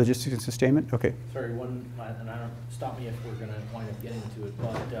is logistics and sustainment. Okay. Sorry, and I don't, stop me if we're going to wind up getting to it,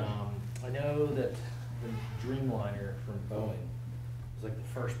 but I know that the Dreamliner from Boeing was like the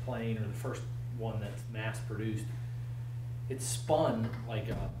first plane or the first one that's mass produced. It's spun like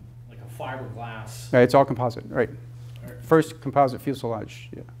a fiberglass. It's all composite, right? First composite fuselage.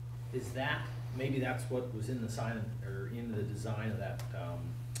 Yeah. Is that, maybe that's what was in the sign or in the design of that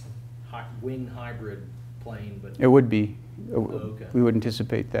wing hybrid plane, but it would be. okay. We would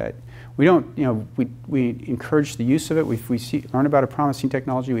anticipate that. We don't, we encourage the use of it. If we learn about a promising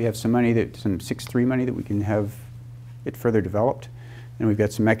technology, we have some money, some 6.3 money that we can have it further developed, and we've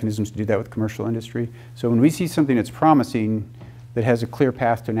got some mechanisms to do that with commercial industry. So when we see something that's promising, that has a clear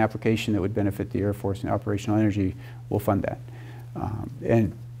path to an application that would benefit the Air Force and operational energy, we'll fund that.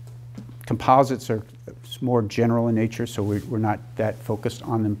 And composites are more general in nature, so we're not that focused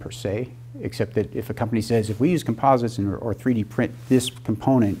on them per se, except that if a company says, if we use composites or 3D print this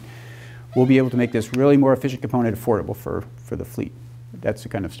component, we'll be able to make this really more efficient component affordable for the fleet. That's the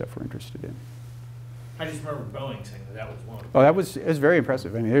kind of stuff we're interested in. I just remember Boeing saying that was one of the... Oh, it was very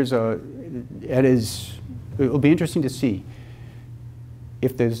impressive. I mean, it'll be interesting to see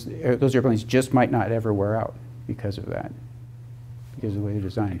if those airplanes just might not ever wear out because of that, because of the way they're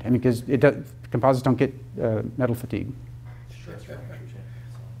designed. I mean, because composites don't get metal fatigue. Sure.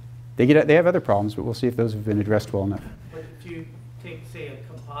 They have other problems, but we'll see if those have been addressed well enough. But if you take, say, a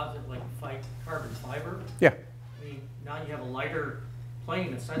composite like carbon fiber, Yeah. I mean, now you have a lighter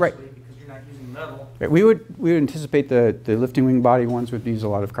plane essentially, Right. because you're not using metal. Right. We would anticipate the lifting wing body ones would use a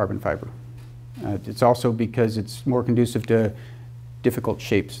lot of carbon fiber. It's also because it's more conducive to difficult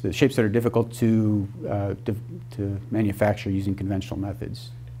shapes, the shapes that are difficult to manufacture using conventional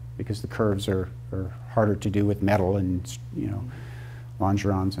methods, because the curves are harder to do with metal and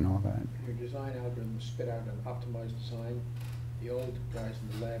longerons and all that. Your design algorithms spit out an optimized design. The old guys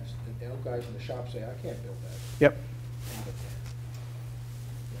in the labs, the old guys in the shop say, I can't build that. Yep.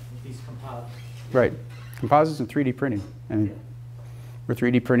 These composites. Right. Composites and 3D printing. And we're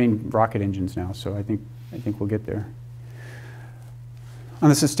 3D printing rocket engines now, so I think we'll get there. On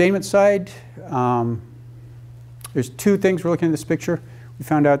the sustainment side, there's two things we're looking at this picture. We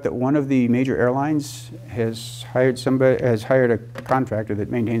found out that one of the major airlines has hired a contractor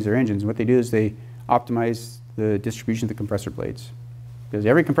that maintains their engines. And what they do is they optimize the distribution of the compressor blades, because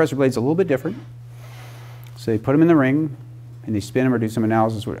every compressor blade is a little bit different. So they put them in the ring and they spin them or do some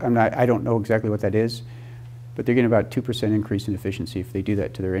analysis. I don't know exactly what that is, but they're getting about 2% increase in efficiency if they do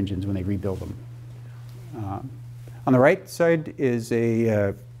that to their engines when they rebuild them. On the right side is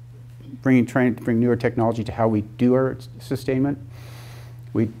trying to bring newer technology to how we do our sustainment.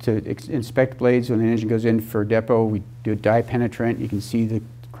 To inspect blades when the engine goes in for depot, we do a dye penetrant. You can see the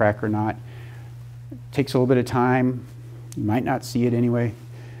crack or not. It takes a little bit of time. You might not see it anyway.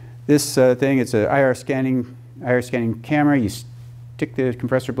 This thing, it's an IR scanning camera. You stick the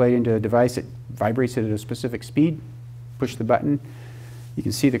compressor blade into a device. It vibrates it at a specific speed. Push the button. You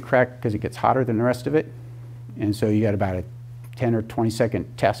can see the crack because it gets hotter than the rest of it. And so you got about a 10 or 20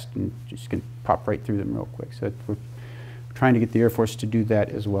 second test and just can pop right through them real quick. So we're trying to get the Air Force to do that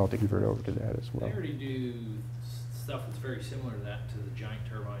as well, to convert over to that as well. They already do stuff that's very similar to that, to the giant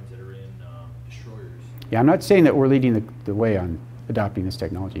turbines that are in destroyers. Yeah, I'm not saying that we're leading the way on adopting this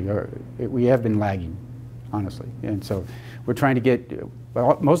technology. We have been lagging, honestly. And so we're trying to get,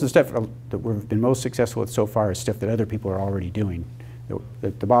 well, most of the stuff that we've been most successful with so far is stuff that other people are already doing.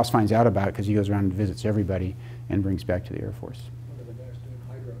 That the boss finds out about because he goes around and visits everybody and brings back to the Air Force. One of the guys doing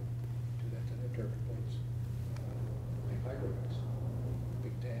hydro do that to their turbine blades. Big hydro guys,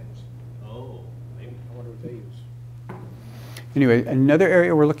 big dams. Oh, maybe. I wonder what they use. Anyway, another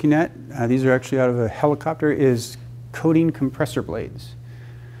area we're looking at, these are actually out of a helicopter, is coating compressor blades.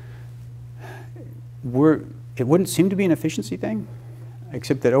 It wouldn't seem to be an efficiency thing,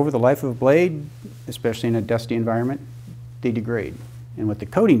 except that over the life of a blade, especially in a dusty environment, they degrade. And what the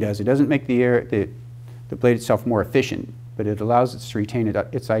coating does, it doesn't make the blade itself more efficient, but it allows it to retain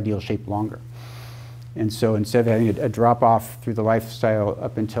its ideal shape longer. And so instead of having a drop-off through the lifestyle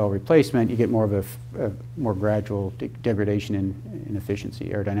up until replacement, you get more of a more gradual degradation in efficiency,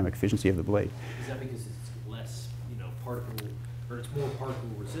 aerodynamic efficiency of the blade. Is that because it's less, particle, or it's more particle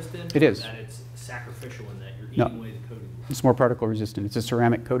resistant? It is. Or that it's sacrificial in that you're No. eating away the coating? It's more particle resistant. It's a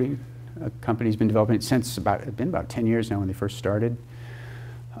ceramic coating. A company's been developing it since it's been about 10 years now when they first started.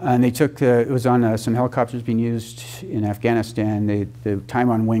 And they took, it was on some helicopters being used in Afghanistan. The time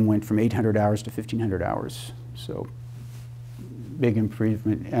on wing went from 800 hours to 1,500 hours. So big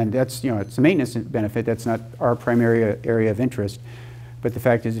improvement. And that's, it's a maintenance benefit. That's not our primary area of interest. But the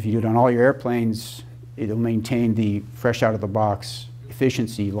fact is, if you do it on all your airplanes, it'll maintain the fresh out of the box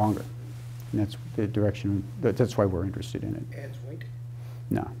efficiency longer. And that's the direction, that's why we're interested in it. Adds weight?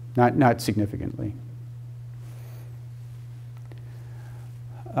 No, not significantly.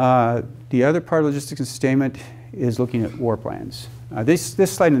 The other part of logistics and sustainment is looking at war plans. This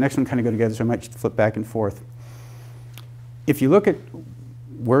slide and the next one kind of go together, so I might just flip back and forth. If you look at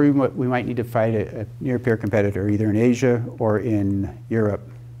where we might need to fight a near-peer competitor, either in Asia or in Europe,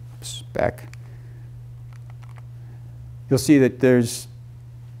 back, you'll see that there's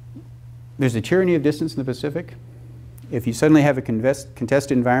a tyranny of distance in the Pacific. If you suddenly have a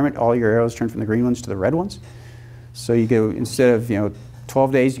contested environment, all your arrows turn from the green ones to the red ones. So you go, instead of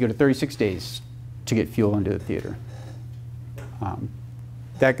 12 days, you go to 36 days to get fuel into the theater.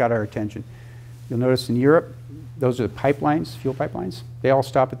 That got our attention. You'll notice in Europe, those are the pipelines, fuel pipelines. They all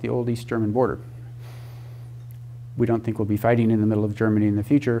stop at the old East German border. We don't think we'll be fighting in the middle of Germany in the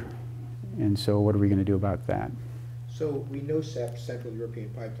future, and so what are we going to do about that? So we know SEP's Central European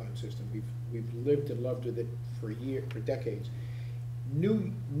Pipeline System. We've lived and loved with it for decades.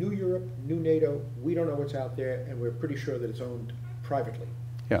 New Europe, new NATO, we don't know what's out there, and we're pretty sure that it's owned privately.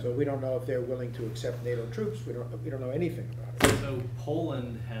 Yeah. So we don't know if they're willing to accept NATO troops. We don't know anything about it. So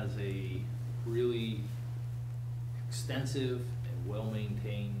Poland has a really extensive and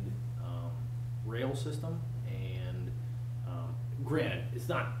well-maintained rail system, and granted, it's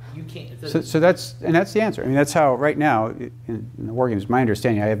not, you can't, it doesn't. So that's the answer. I mean, that's how, right now, in the war games, my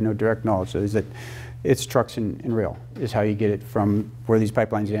understanding, I have no direct knowledge, so is that it's trucks and rail is how you get it from where these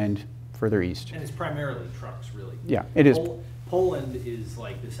pipelines end further east. And it's primarily trucks, really. Yeah, it is. Poland is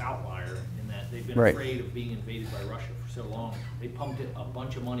like this outlier in that they've been Right. afraid of being invaded by Russia for so long. They pumped a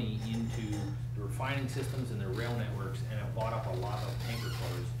bunch of money into the refining systems and their rail networks, and it bought up a lot of tanker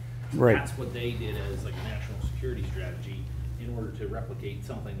cars. So Right. that's what they did as like a national security strategy in order to replicate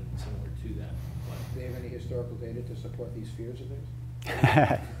something similar to that. Do they have any historical data to support these fears of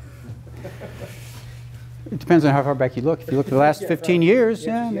theirs? It depends on how far back you look. If you look at the last 15 years,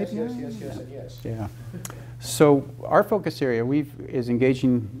 yeah, yes, maybe. yes, and yes. Yeah. So our focus area is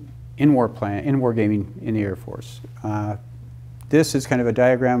engaging in war gaming in the Air Force. This is kind of a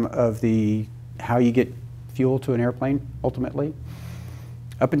diagram of how you get fuel to an airplane ultimately.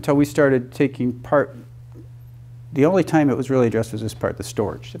 Up until we started taking part, the only time it was really addressed was this part, the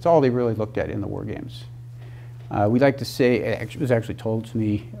storage. That's all they really looked at in the war games. We like to say, it was actually told to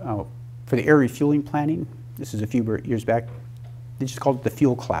me, for the air refueling planning, this is a few years back, they just called it the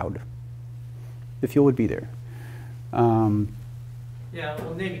fuel cloud. The fuel would be there. Yeah,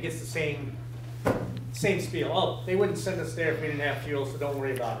 well, Navy gets the same spiel. Oh, they wouldn't send us there if we didn't have fuel, so don't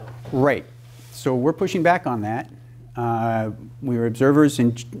worry about it. Right. So we're pushing back on that. We were observers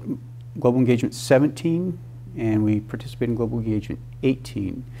in Global Engagement 17, and we participated in Global Engagement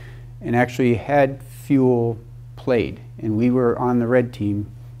 18, and actually had fuel played. And we were on the red team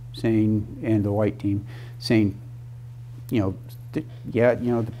saying, and the white team saying, the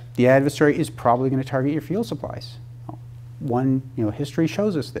adversary is probably going to target your fuel supplies. History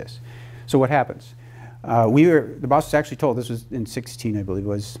shows us this. So what happens? The boss was actually told, this was in 16, I believe,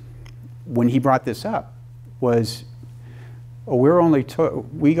 was when he brought this up, was, we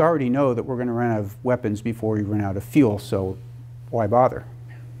already know that we're going to run out of weapons before we run out of fuel, so why bother?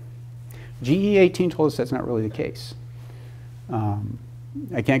 GE 18 told us that's not really the case.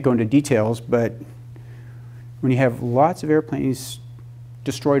 I can't go into details, but when you have lots of airplanes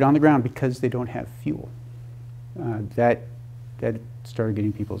destroyed on the ground because they don't have fuel, that started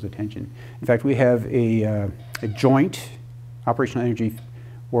getting people's attention. In fact, we have a joint operational energy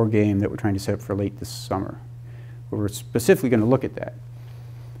war game that we're trying to set up for late this summer, where we're specifically going to look at that.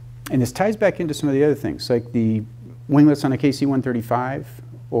 And this ties back into some of the other things, like the winglets on a KC-135,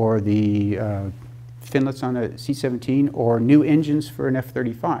 or the finlets on a C-17, or new engines for an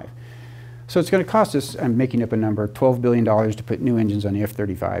F-35. So it's going to cost us, I'm making up a number, $12 billion to put new engines on the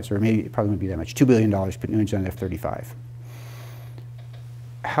F-35s, or maybe it probably wouldn't be that much, $2 billion to put new engines on the F-35.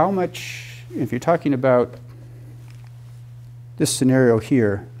 How much, if you're talking about this scenario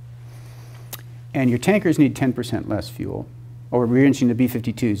here, and your tankers need 10% less fuel, or we're mentioning the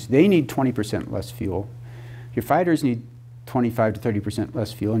B-52s, they need 20% less fuel. Your fighters need 25 to 30%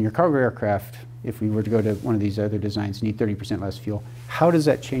 less fuel, and your cargo aircraft, if we were to go to one of these other designs, need 30% less fuel. How does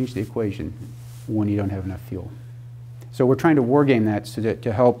that change the equation when you don't have enough fuel? So we're trying to war game that so that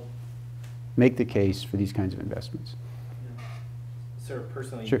to help make the case for these kinds of investments. Sir,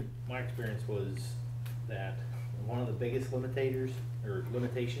 personally, Sure. my experience was that one of the biggest limitations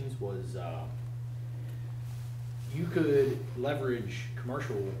was you could leverage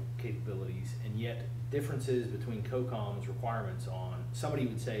commercial capabilities, and yet differences between COCOM's requirements on, somebody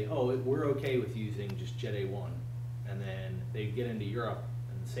would say, oh, we're okay with using just Jet A1, and then they'd get into Europe,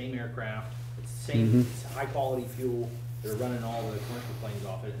 and the same aircraft, it's the same, it's high quality fuel, they're running all the commercial planes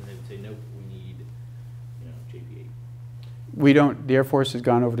off it, and they would say, nope, we need, JP8. We don't, the Air Force has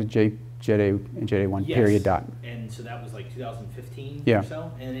gone over to Jet A and Jet A1, Yes. period, dot. And so that was like 2015 Yeah. or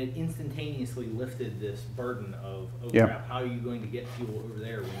so, and it instantaneously lifted this burden of, oh Yeah. crap, how are you going to get fuel over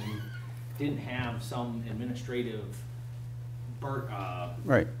there when you didn't have some administrative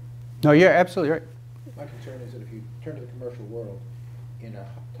Right. No, you're absolutely right. My concern is that if you turn to the commercial world in a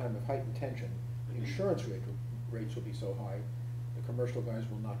time of heightened tension, insurance rates will be so high, the commercial guys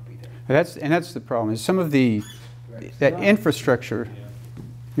will not be there. That's the problem, is some of the, Right. that infrastructure,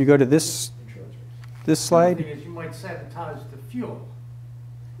 you go to this Insurance rates. this The slide, thing is, you might sabotage the fuel,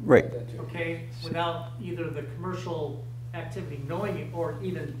 right. That too. okay, without either the commercial activity knowing it or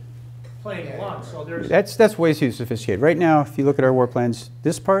even playing Yeah, along, right. so there's. That's way too sophisticated. Right now, if you look at our war plans,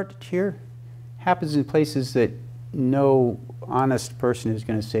 this part here happens in places that no honest person is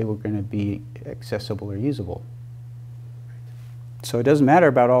going to say we're going to be accessible or usable. So it doesn't matter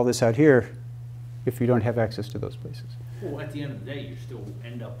about all this out here if you don't have access to those places. Well, at the end of the day, you still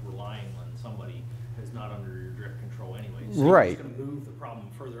end up relying on somebody who's not under your direct control anyway. So Right. you're just going to move the problem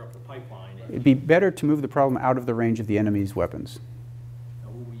further up the pipeline. It'd be better to move the problem out of the range of the enemy's weapons.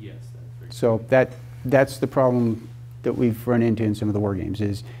 Oh, yes, that's very So that's the problem that we've run into in some of the war games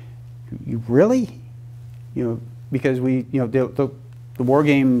is, you really? Because the war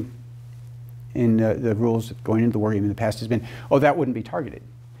game in the rules going into the war game in the past has been, oh, that wouldn't be targeted.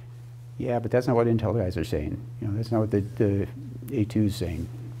 Yeah, but that's not what Intel guys are saying. That's not what the A2 is saying.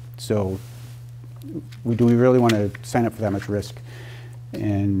 So do we really want to sign up for that much risk?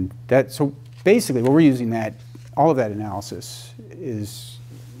 And so basically what we're using all of that analysis is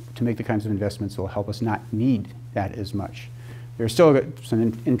to make the kinds of investments that will help us not need that as much. There are still some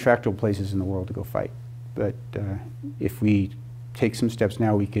intractable places in the world to go fight, but if we take some steps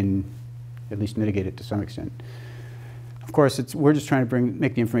now, we can at least mitigate it to some extent. Of course, we're just trying to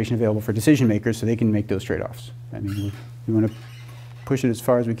make the information available for decision makers so they can make those trade-offs. I mean, we want to push it as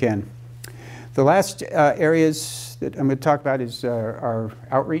far as we can. The last areas that I'm going to talk about is our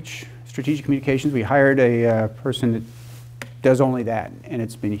outreach, strategic communications. We hired a person that does only that, and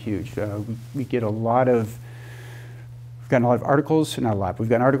it's been huge. We get we've gotten a lot of articles, not a lot, but we've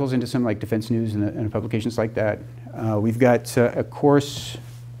gotten articles into some like Defense News and publications like that. We've got a course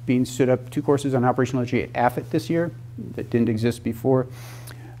being stood up, 2 courses on operational energy at AFIT this year that didn't exist before.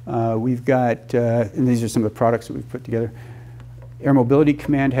 We've got, and these are some of the products that we've put together. Air Mobility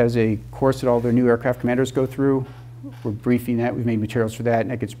Command has a course that all their new aircraft commanders go through. We're briefing that. We've made materials for that, and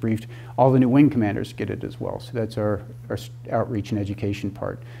that gets briefed. All the new wing commanders get it as well. So that's our outreach and education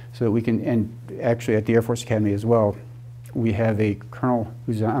part. So that we can, and actually at the Air Force Academy as well, we have a colonel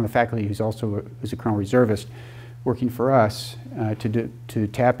who's on the faculty who's a colonel reservist working for us to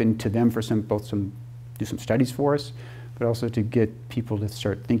tap into them for do some studies for us, but also to get people to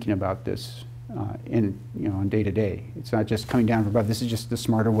start thinking about this on day to day. It's not just coming down from above. This is just the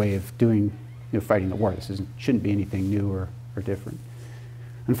smarter way of doing, fighting the war. This shouldn't be anything new or different.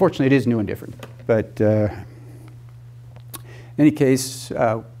 Unfortunately, it is new and different. But in any case,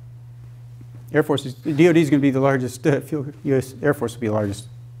 Air Force DoD is going to be the largest U.S. Air Force will be the largest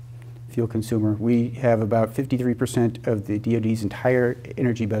fuel consumer. We have about 53% of the DoD's entire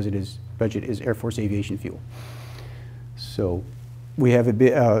energy budget is Air Force aviation fuel. So we have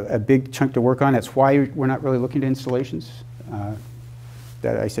a big chunk to work on. That's why we're not really looking to installations.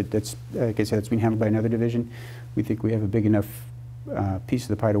 Like I said, that's being handled by another division. We think we have a big enough piece of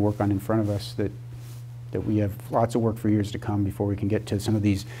the pie to work on in front of us that we have lots of work for years to come before we can get to some of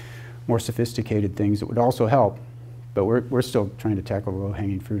these more sophisticated things that would also help. But we're still trying to tackle the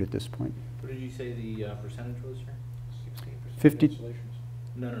low-hanging fruit at this point. What did you say the percentage was, sir? 16% 50 installations.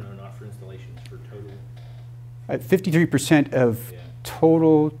 No, not for installations, for total. 53% of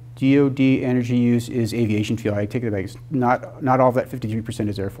total DoD energy use is aviation fuel. I take it back. It's not all of that 53%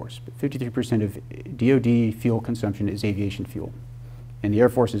 is Air Force, but 53% of DoD fuel consumption is aviation fuel. And the Air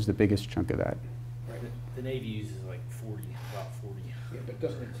Force is the biggest chunk of that. the Navy uses like 40, about 40. Yeah, but it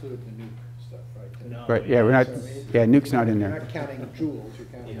doesn't include the nuke stuff, right? No. Right, yeah, we're not, So it- yeah, nuke's not in You're there. not counting joules, you're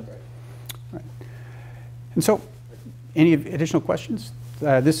counting, Yep. right? And so, any additional questions?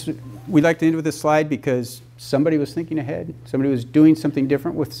 We'd like to end with this slide because somebody was thinking ahead. Somebody was doing something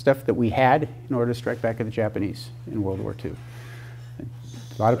different with stuff that we had in order to strike back at the Japanese in World War II.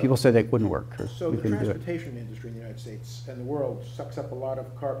 A lot of people said that wouldn't work, or So we the couldn't do it. transportation industry in the United States and the world sucks up a lot of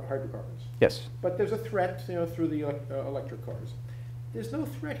hydrocarbons. Yes. But there's a threat, through the electric cars. There's no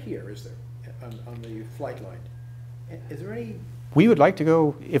threat here, is there, on the flight line? Is there any, We would like to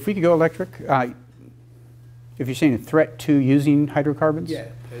go, if we could go electric, if you're saying a threat to using hydrocarbons? yeah,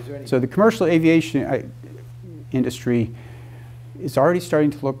 is there any? So the commercial aviation industry is already starting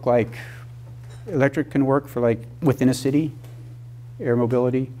to look like electric can work for like within a city, air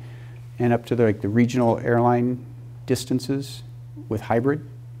mobility, and up to the regional airline distances with hybrid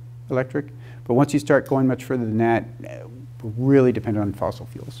electric. But once you start going much further than that, we're really dependent on fossil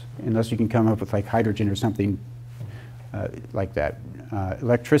fuels, unless you can come up with like hydrogen or something like that.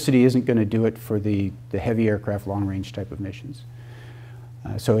 Electricity isn't going to do it for the heavy aircraft, long-range type of missions.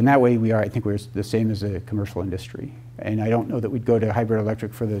 So in that way, I think we're the same as a commercial industry. And I don't know that we'd go to hybrid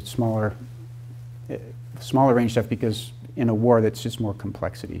electric for the smaller range stuff, because in a war, that's just more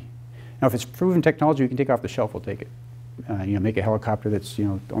complexity. Now, if it's proven technology we can take off the shelf, we'll take it. Make a helicopter that's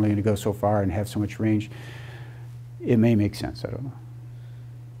only going to go so far and have so much range. It may make sense. I don't know.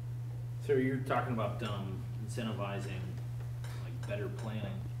 So you're talking about incentivizing like better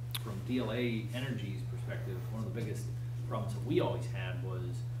planning. From DLA Energy's perspective, one of the biggest problems that we always had was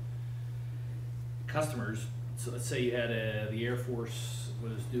customers. So let's say you had the Air Force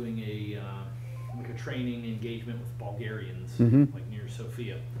was doing like a training engagement with Bulgarians, like near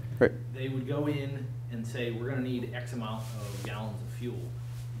Sofia. Right. They would go in and say, we're going to need X amount of gallons of fuel.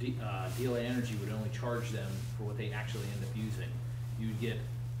 DLA Energy would only charge them for what they actually end up using.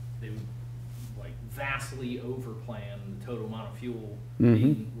 They would like vastly overplan the total amount of fuel,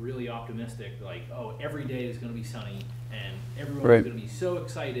 being really optimistic, like, oh, every day is going to be sunny, and everyone's Right. going to be so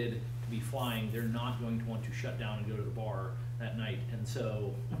excited to be flying, they're not going to want to shut down and go to the bar that night. And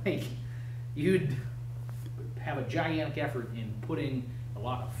so, like, you'd have a gigantic effort in putting a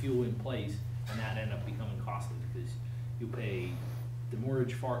lot of fuel in place, and that ended up becoming costly because you pay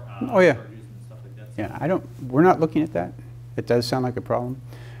demurrage Oh, yeah. charges and stuff like that. Yeah, we're not looking at that. It does sound like a problem.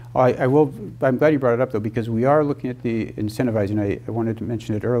 I'm glad you brought it up, though, because we are looking at the incentivizing. I wanted to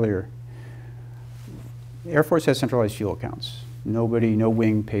mention it earlier. The Air Force has centralized fuel accounts. No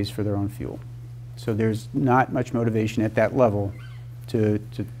wing pays for their own fuel. So there's not much motivation at that level to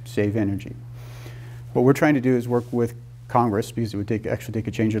save energy. What we're trying to do is work with Congress, because it would actually take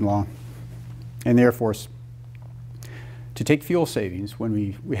a change in law, and the Air Force, to take fuel savings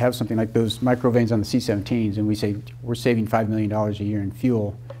when we have something like those microvanes on the C-17s, and we say we're saving $5 million a year in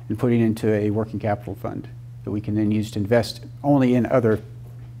fuel and putting it into a working capital fund that we can then use to invest only in other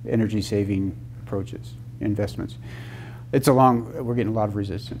energy-saving approaches, investments. We're getting a lot of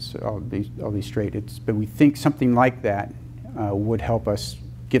resistance, I'll be straight. But we think something like that would help us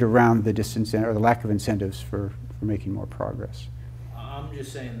get around the distance or the lack of incentives for making more progress. I'm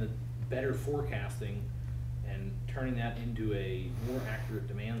just saying that better forecasting and turning that into a more accurate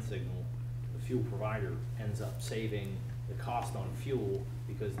demand signal to the fuel provider ends up saving the cost on fuel,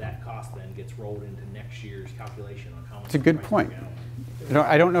 because that cost then gets rolled into next year's calculation on how much. It's a good price per point. gallon.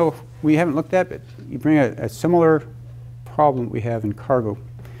 I don't know, we haven't looked at, but you bring a similar problem we have in cargo,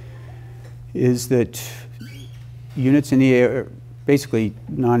 is that units in the air, basically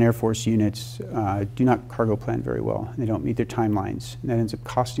non-Air Force units, do not cargo plan very well. They don't meet their timelines, and that ends up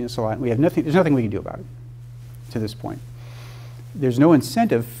costing us a lot. There's nothing we can do about it to this point. There's no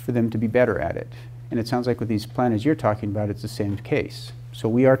incentive for them to be better at it. And it sounds like with these plans you're talking about, it's the same case. So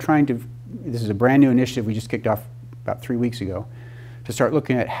we are trying to, this is a brand new initiative we just kicked off about 3 weeks ago, to start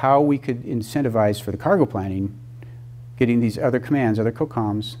looking at how we could incentivize for the cargo planning, getting these other commands, other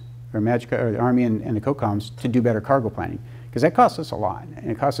COCOMs, or the Army and the COCOMs to do better cargo planning. Because that costs us a lot, and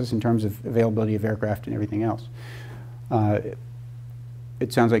it costs us in terms of availability of aircraft and everything else.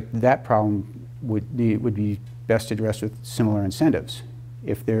 It sounds like that problem would be best addressed with similar incentives.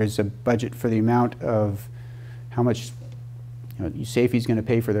 If there is a budget for the amount of how much SAFE's going to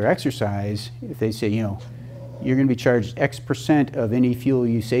pay for their exercise, if they say, you're going to be charged X% of any fuel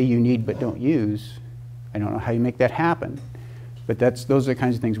you say you need but don't use, I don't know how you make that happen. But those are the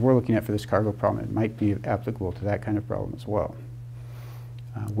kinds of things we're looking at for this cargo problem. It might be applicable to that kind of problem as well.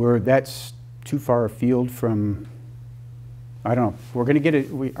 That's too far afield from, I don't know. We're going to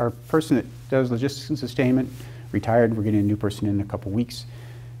get our person that does logistics and sustainment retired. We're getting a new person in a couple weeks.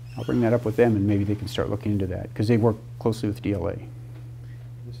 I'll bring that up with them, and maybe they can start looking into that, because they work closely with DLA. In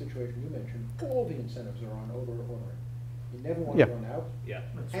the situation you mentioned, all the incentives are on over-ordering. You never want Yeah. to run out, Yeah.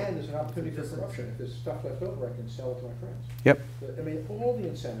 That's right. and there's an opportunity for corruption. If there's stuff left over, I can sell it to my friends. Yep. I mean, all the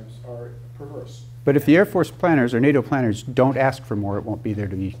incentives are perverse. But if the Air Force planners or NATO planners don't ask for more, it won't be there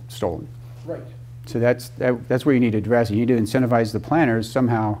to be stolen. Right. So that's where you need to address it. You need to incentivize the planners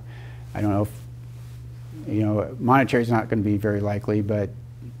somehow. I don't know if, monetary is not going to be very likely, but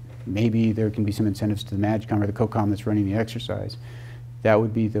maybe there can be some incentives to the MAGCOM or the COCOM that's running the exercise. That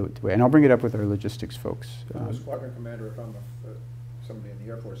would be the way. And I'll bring it up with our logistics folks. I'm a squadron commander if I'm somebody on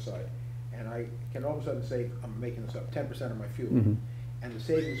the Air Force side, and I can all of a sudden say, I'm making this up, 10% of my fuel, Mhm. and the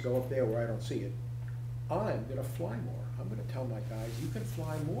savings go up there where I don't see it. I'm gonna fly more. I'm gonna tell my guys, you can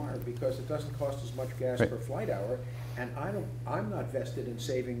fly more because it doesn't cost as much gas Right. per flight hour, and I'm not vested in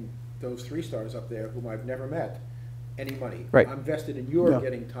saving those 3-stars up there whom I've never met any money. Right. I'm vested in your No.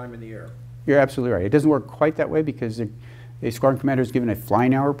 getting time in the air. You're absolutely right. It doesn't work quite that way because a squadron commander is given a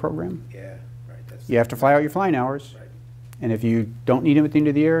flying hour program. Yeah, right. That's You have to fly out your flying hours. Right. And if you don't need them at the end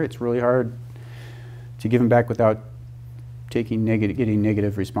of the year, it's really hard to give them back without getting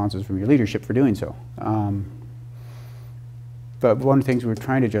negative responses from your leadership for doing so. But one of the things we were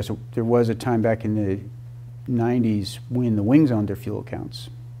trying to address, there was a time back in the 90s when the wings owned their fuel accounts.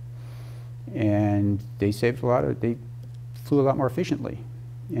 And they saved they flew a lot more efficiently.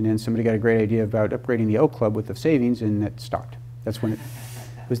 And then somebody got a great idea about upgrading the Oak Club with the savings, and that stopped. That's when it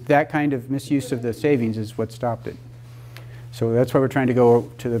was that kind of misuse of the savings is what stopped it. So that's why we're trying to go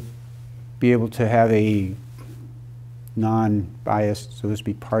to be able to have a non-biased, so to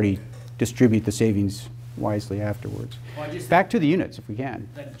speak, party distribute the savings wisely afterwards. Well, I just Back to the units if we can.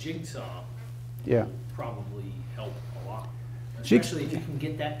 that jigsaw Yeah. will probably help a lot, Jig- especially if you can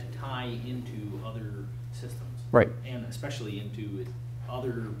get that to tie into other systems. Right. And especially into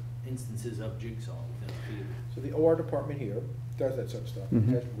other instances of jigsaw within a theater. So the OR department here does that sort of stuff. Mhm.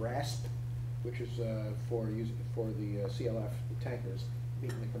 It has RASP, which is for the CLF, the tankers,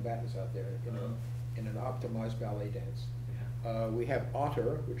 meeting the combatants out there in an optimized ballet dance. We have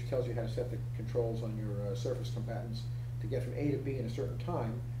Otter, which tells you how to set the controls on your surface combatants to get from A to B in a certain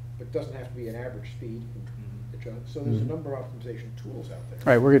time, but doesn't have to be an average speed. So there's a number of optimization tools out there. All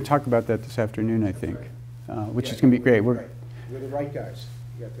right, we're going to talk about that this afternoon, I think, which Yeah, is going to be great. We're the right guys.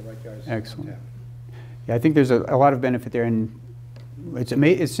 You got the right guys. on Excellent. tap. Yeah, I think there's a lot of benefit there, and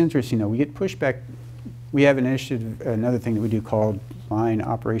it's interesting though. We get pushback. We have an initiative, another thing that we do called Line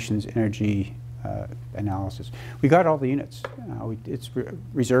Operations Energy Analysis. We got all the units. It's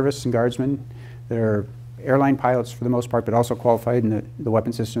reservists and guardsmen that are airline pilots for the most part, but also qualified in the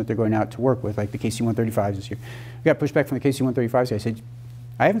weapon system that they're going out to work with, like the KC-135s this year. We got pushback from the KC-135s. I said,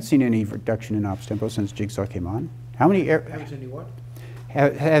 I haven't seen any reduction in ops tempo since Jigsaw came on. How many Happens any what?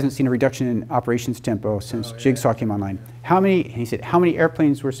 hasn't seen a reduction in operations tempo since Oh, yeah. Jigsaw came online. How many, and he said, how many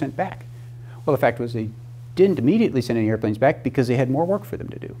airplanes were sent back? Well, the fact was they didn't immediately send any airplanes back because they had more work for them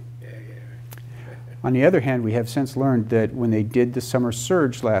to do. Yeah. On the other hand, we have since learned that when they did the summer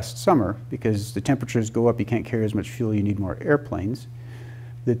surge last summer, because the temperatures go up, you can't carry as much fuel, you need more airplanes,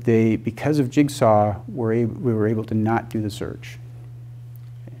 that they, because of Jigsaw, we were able to not do the surge.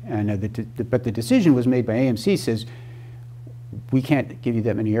 And but the decision was made by AMC, says, we can't give you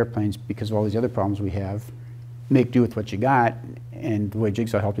that many airplanes because of all these other problems we have. Make do with what you got, and the way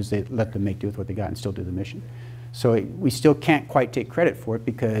Jigsaw helped is they let them make do with what they got and still do the mission. So we still can't quite take credit for it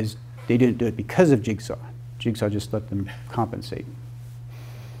because they didn't do it because of Jigsaw. Jigsaw just let them compensate.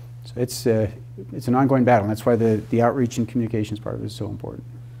 So it's an ongoing battle, and that's why the outreach and communications part of it is so important.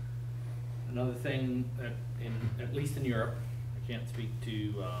 Another thing that, at least in Europe, I can't speak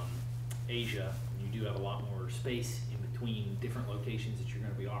to Asia, you do have a lot more space in between different locations that you're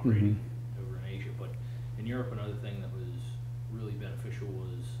going to be operating over in Asia. But in Europe, another thing that was really beneficial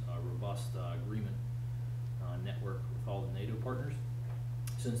was a robust agreement network with all the NATO partners.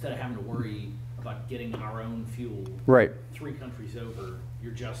 So instead of having to worry about getting our own fuel Right. 3 countries over,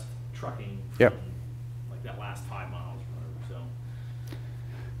 you're just trucking from Yep. like that last 5 miles or whatever. So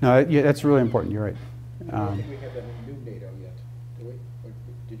No, yeah, that's really important. You're right. I don't think we have that in new NATO yet, do we? Or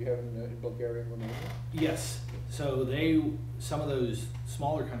did you have it in Bulgaria and Romania? yes, so some of those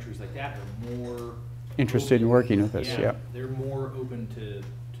smaller countries like that are more Interested in open- working with us, yeah. They're more open to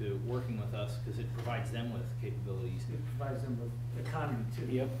working with us because it provides them with capabilities. It provides them with economy too.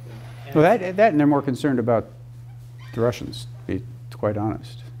 Yep. And Well, that and they're more concerned about the Russians, to be quite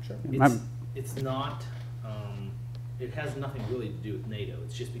honest. Sure. It's not, it has nothing really to do with NATO.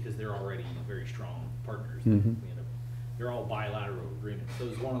 It's just because they're already very strong partners. Mhm. They're all bilateral agreements. So it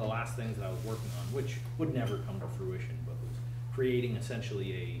was one of the last things that I was working on, which would never come to fruition, but was creating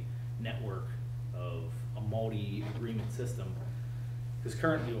essentially a network of a multi-agreement system. Because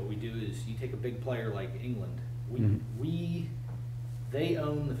currently what we do is you take a big player like England, they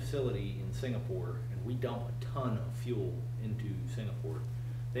own the facility in Singapore, and we dump a ton of fuel into Singapore.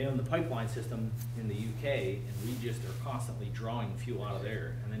 They own the pipeline system in the UK, and we just are constantly drawing fuel out of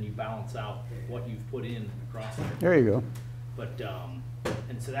there, and then you balance out what you've put in across there. There you go. But,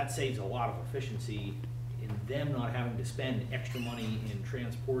 and so that saves a lot of efficiency in them not having to spend extra money in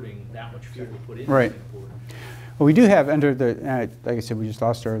transporting that much fuel to put in Right. Singapore. Well, we do have under the, like I said, we just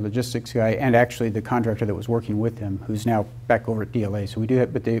lost our logistics guy and actually the contractor that was working with him, who's now back over at DLA. So we do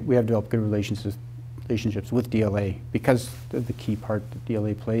have, but we have developed good relationships with DLA because of the key part that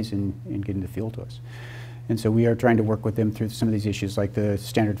DLA plays in getting the fuel to us. And so we are trying to work with them through some of these issues like the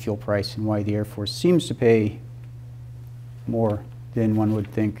standard fuel price and why the Air Force seems to pay more than one would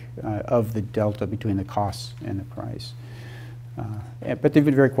think of the delta between the costs and the price. But they've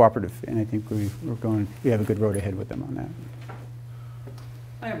been very cooperative, and I think we have a good road ahead with them on that.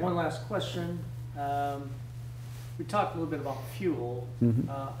 I have one last question. We talked a little bit about fuel.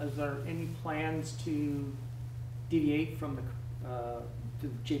 Is there any plans to deviate from the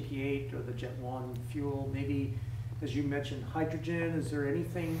JP8 or the Jet 1 fuel? Maybe, as you mentioned, hydrogen. Is there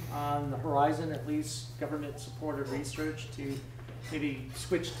anything on the horizon, at least government-supported research, to maybe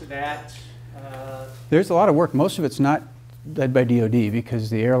switch to that? There's a lot of work. Most of it's not led by DoD because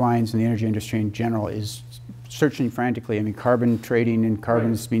the airlines and the energy industry in general is searching frantically. I mean, carbon trading and carbon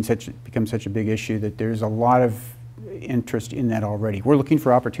has become such a big issue that there's a lot of interest in that already. We're looking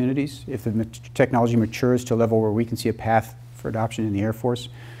for opportunities. If the technology matures to a level where we can see a path for adoption in the Air Force,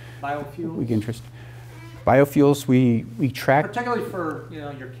 Biofuels? we get interest. Biofuels, we track. Particularly for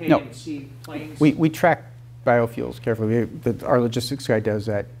your K No. and C planes? We track biofuels carefully. Our logistics guy does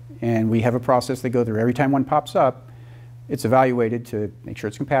that. And we have a process they go through. Every time one pops up, it's evaluated to make sure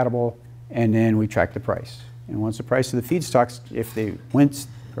it's compatible, and then we track the price. And once the price of the feedstocks,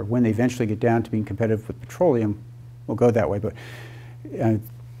 when they eventually get down to being competitive with petroleum, we'll go that way. But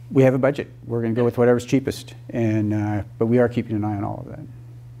we have a budget. We're going to go with whatever's cheapest. And but we are keeping an eye on all of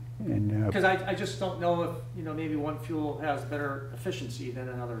that. Because I just don't know if maybe one fuel has better efficiency than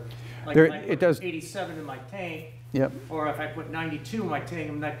another. Like There- if I it put does. 87 in my tank, Yep. or if I put 92 in my tank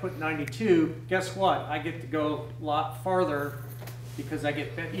and I put 92, guess what? I get to go a lot farther because I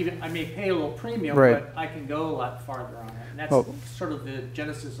may pay a little premium, Right. but I can go a lot farther on it. And that's Well- sort of the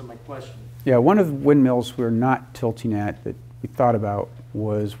genesis of my question. Yeah, one of the windmills we're not tilting at that we thought about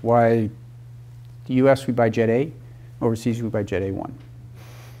was why the U.S. we buy Jet A, overseas we buy Jet A1.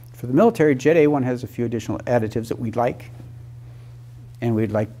 For the military, Jet A1 has a few additional additives that we'd like, and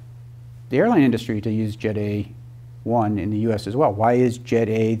we'd like the airline industry to use Jet A1 in the U.S. as well. Why is Jet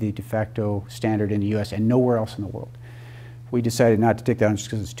A the de facto standard in the U.S. and nowhere else in the world? We decided not to take that on just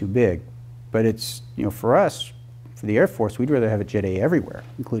because it's too big, but it's, for us, for the Air Force, we'd rather have a Jet A everywhere,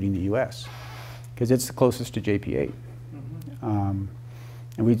 including the U.S., because it's the closest to JP8. And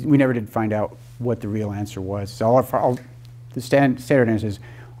we never did find out what the real answer was. So the standard answer is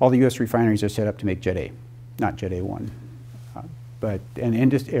all the U.S. refineries are set up to make Jet A, not Jet A1.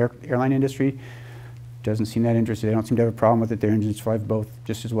 And airline industry doesn't seem that interested. They don't seem to have a problem with it. Their engines fly both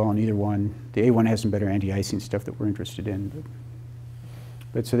just as well on either one. The A1 has some better anti-icing stuff that we're interested in.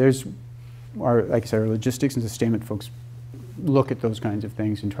 But so there's like I said, our logistics and sustainment folks look at those kinds of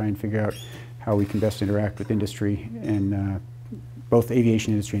things and try and figure out how we can best interact with industry and both the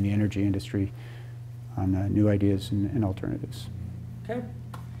aviation industry and the energy industry on new ideas and alternatives. Okay.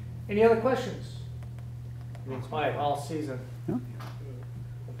 Any other questions? It's my all season. No?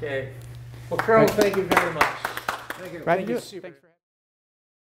 Okay. Well, Carol, thank you very much. Thank you. Glad to Thank do you. it. Thanks for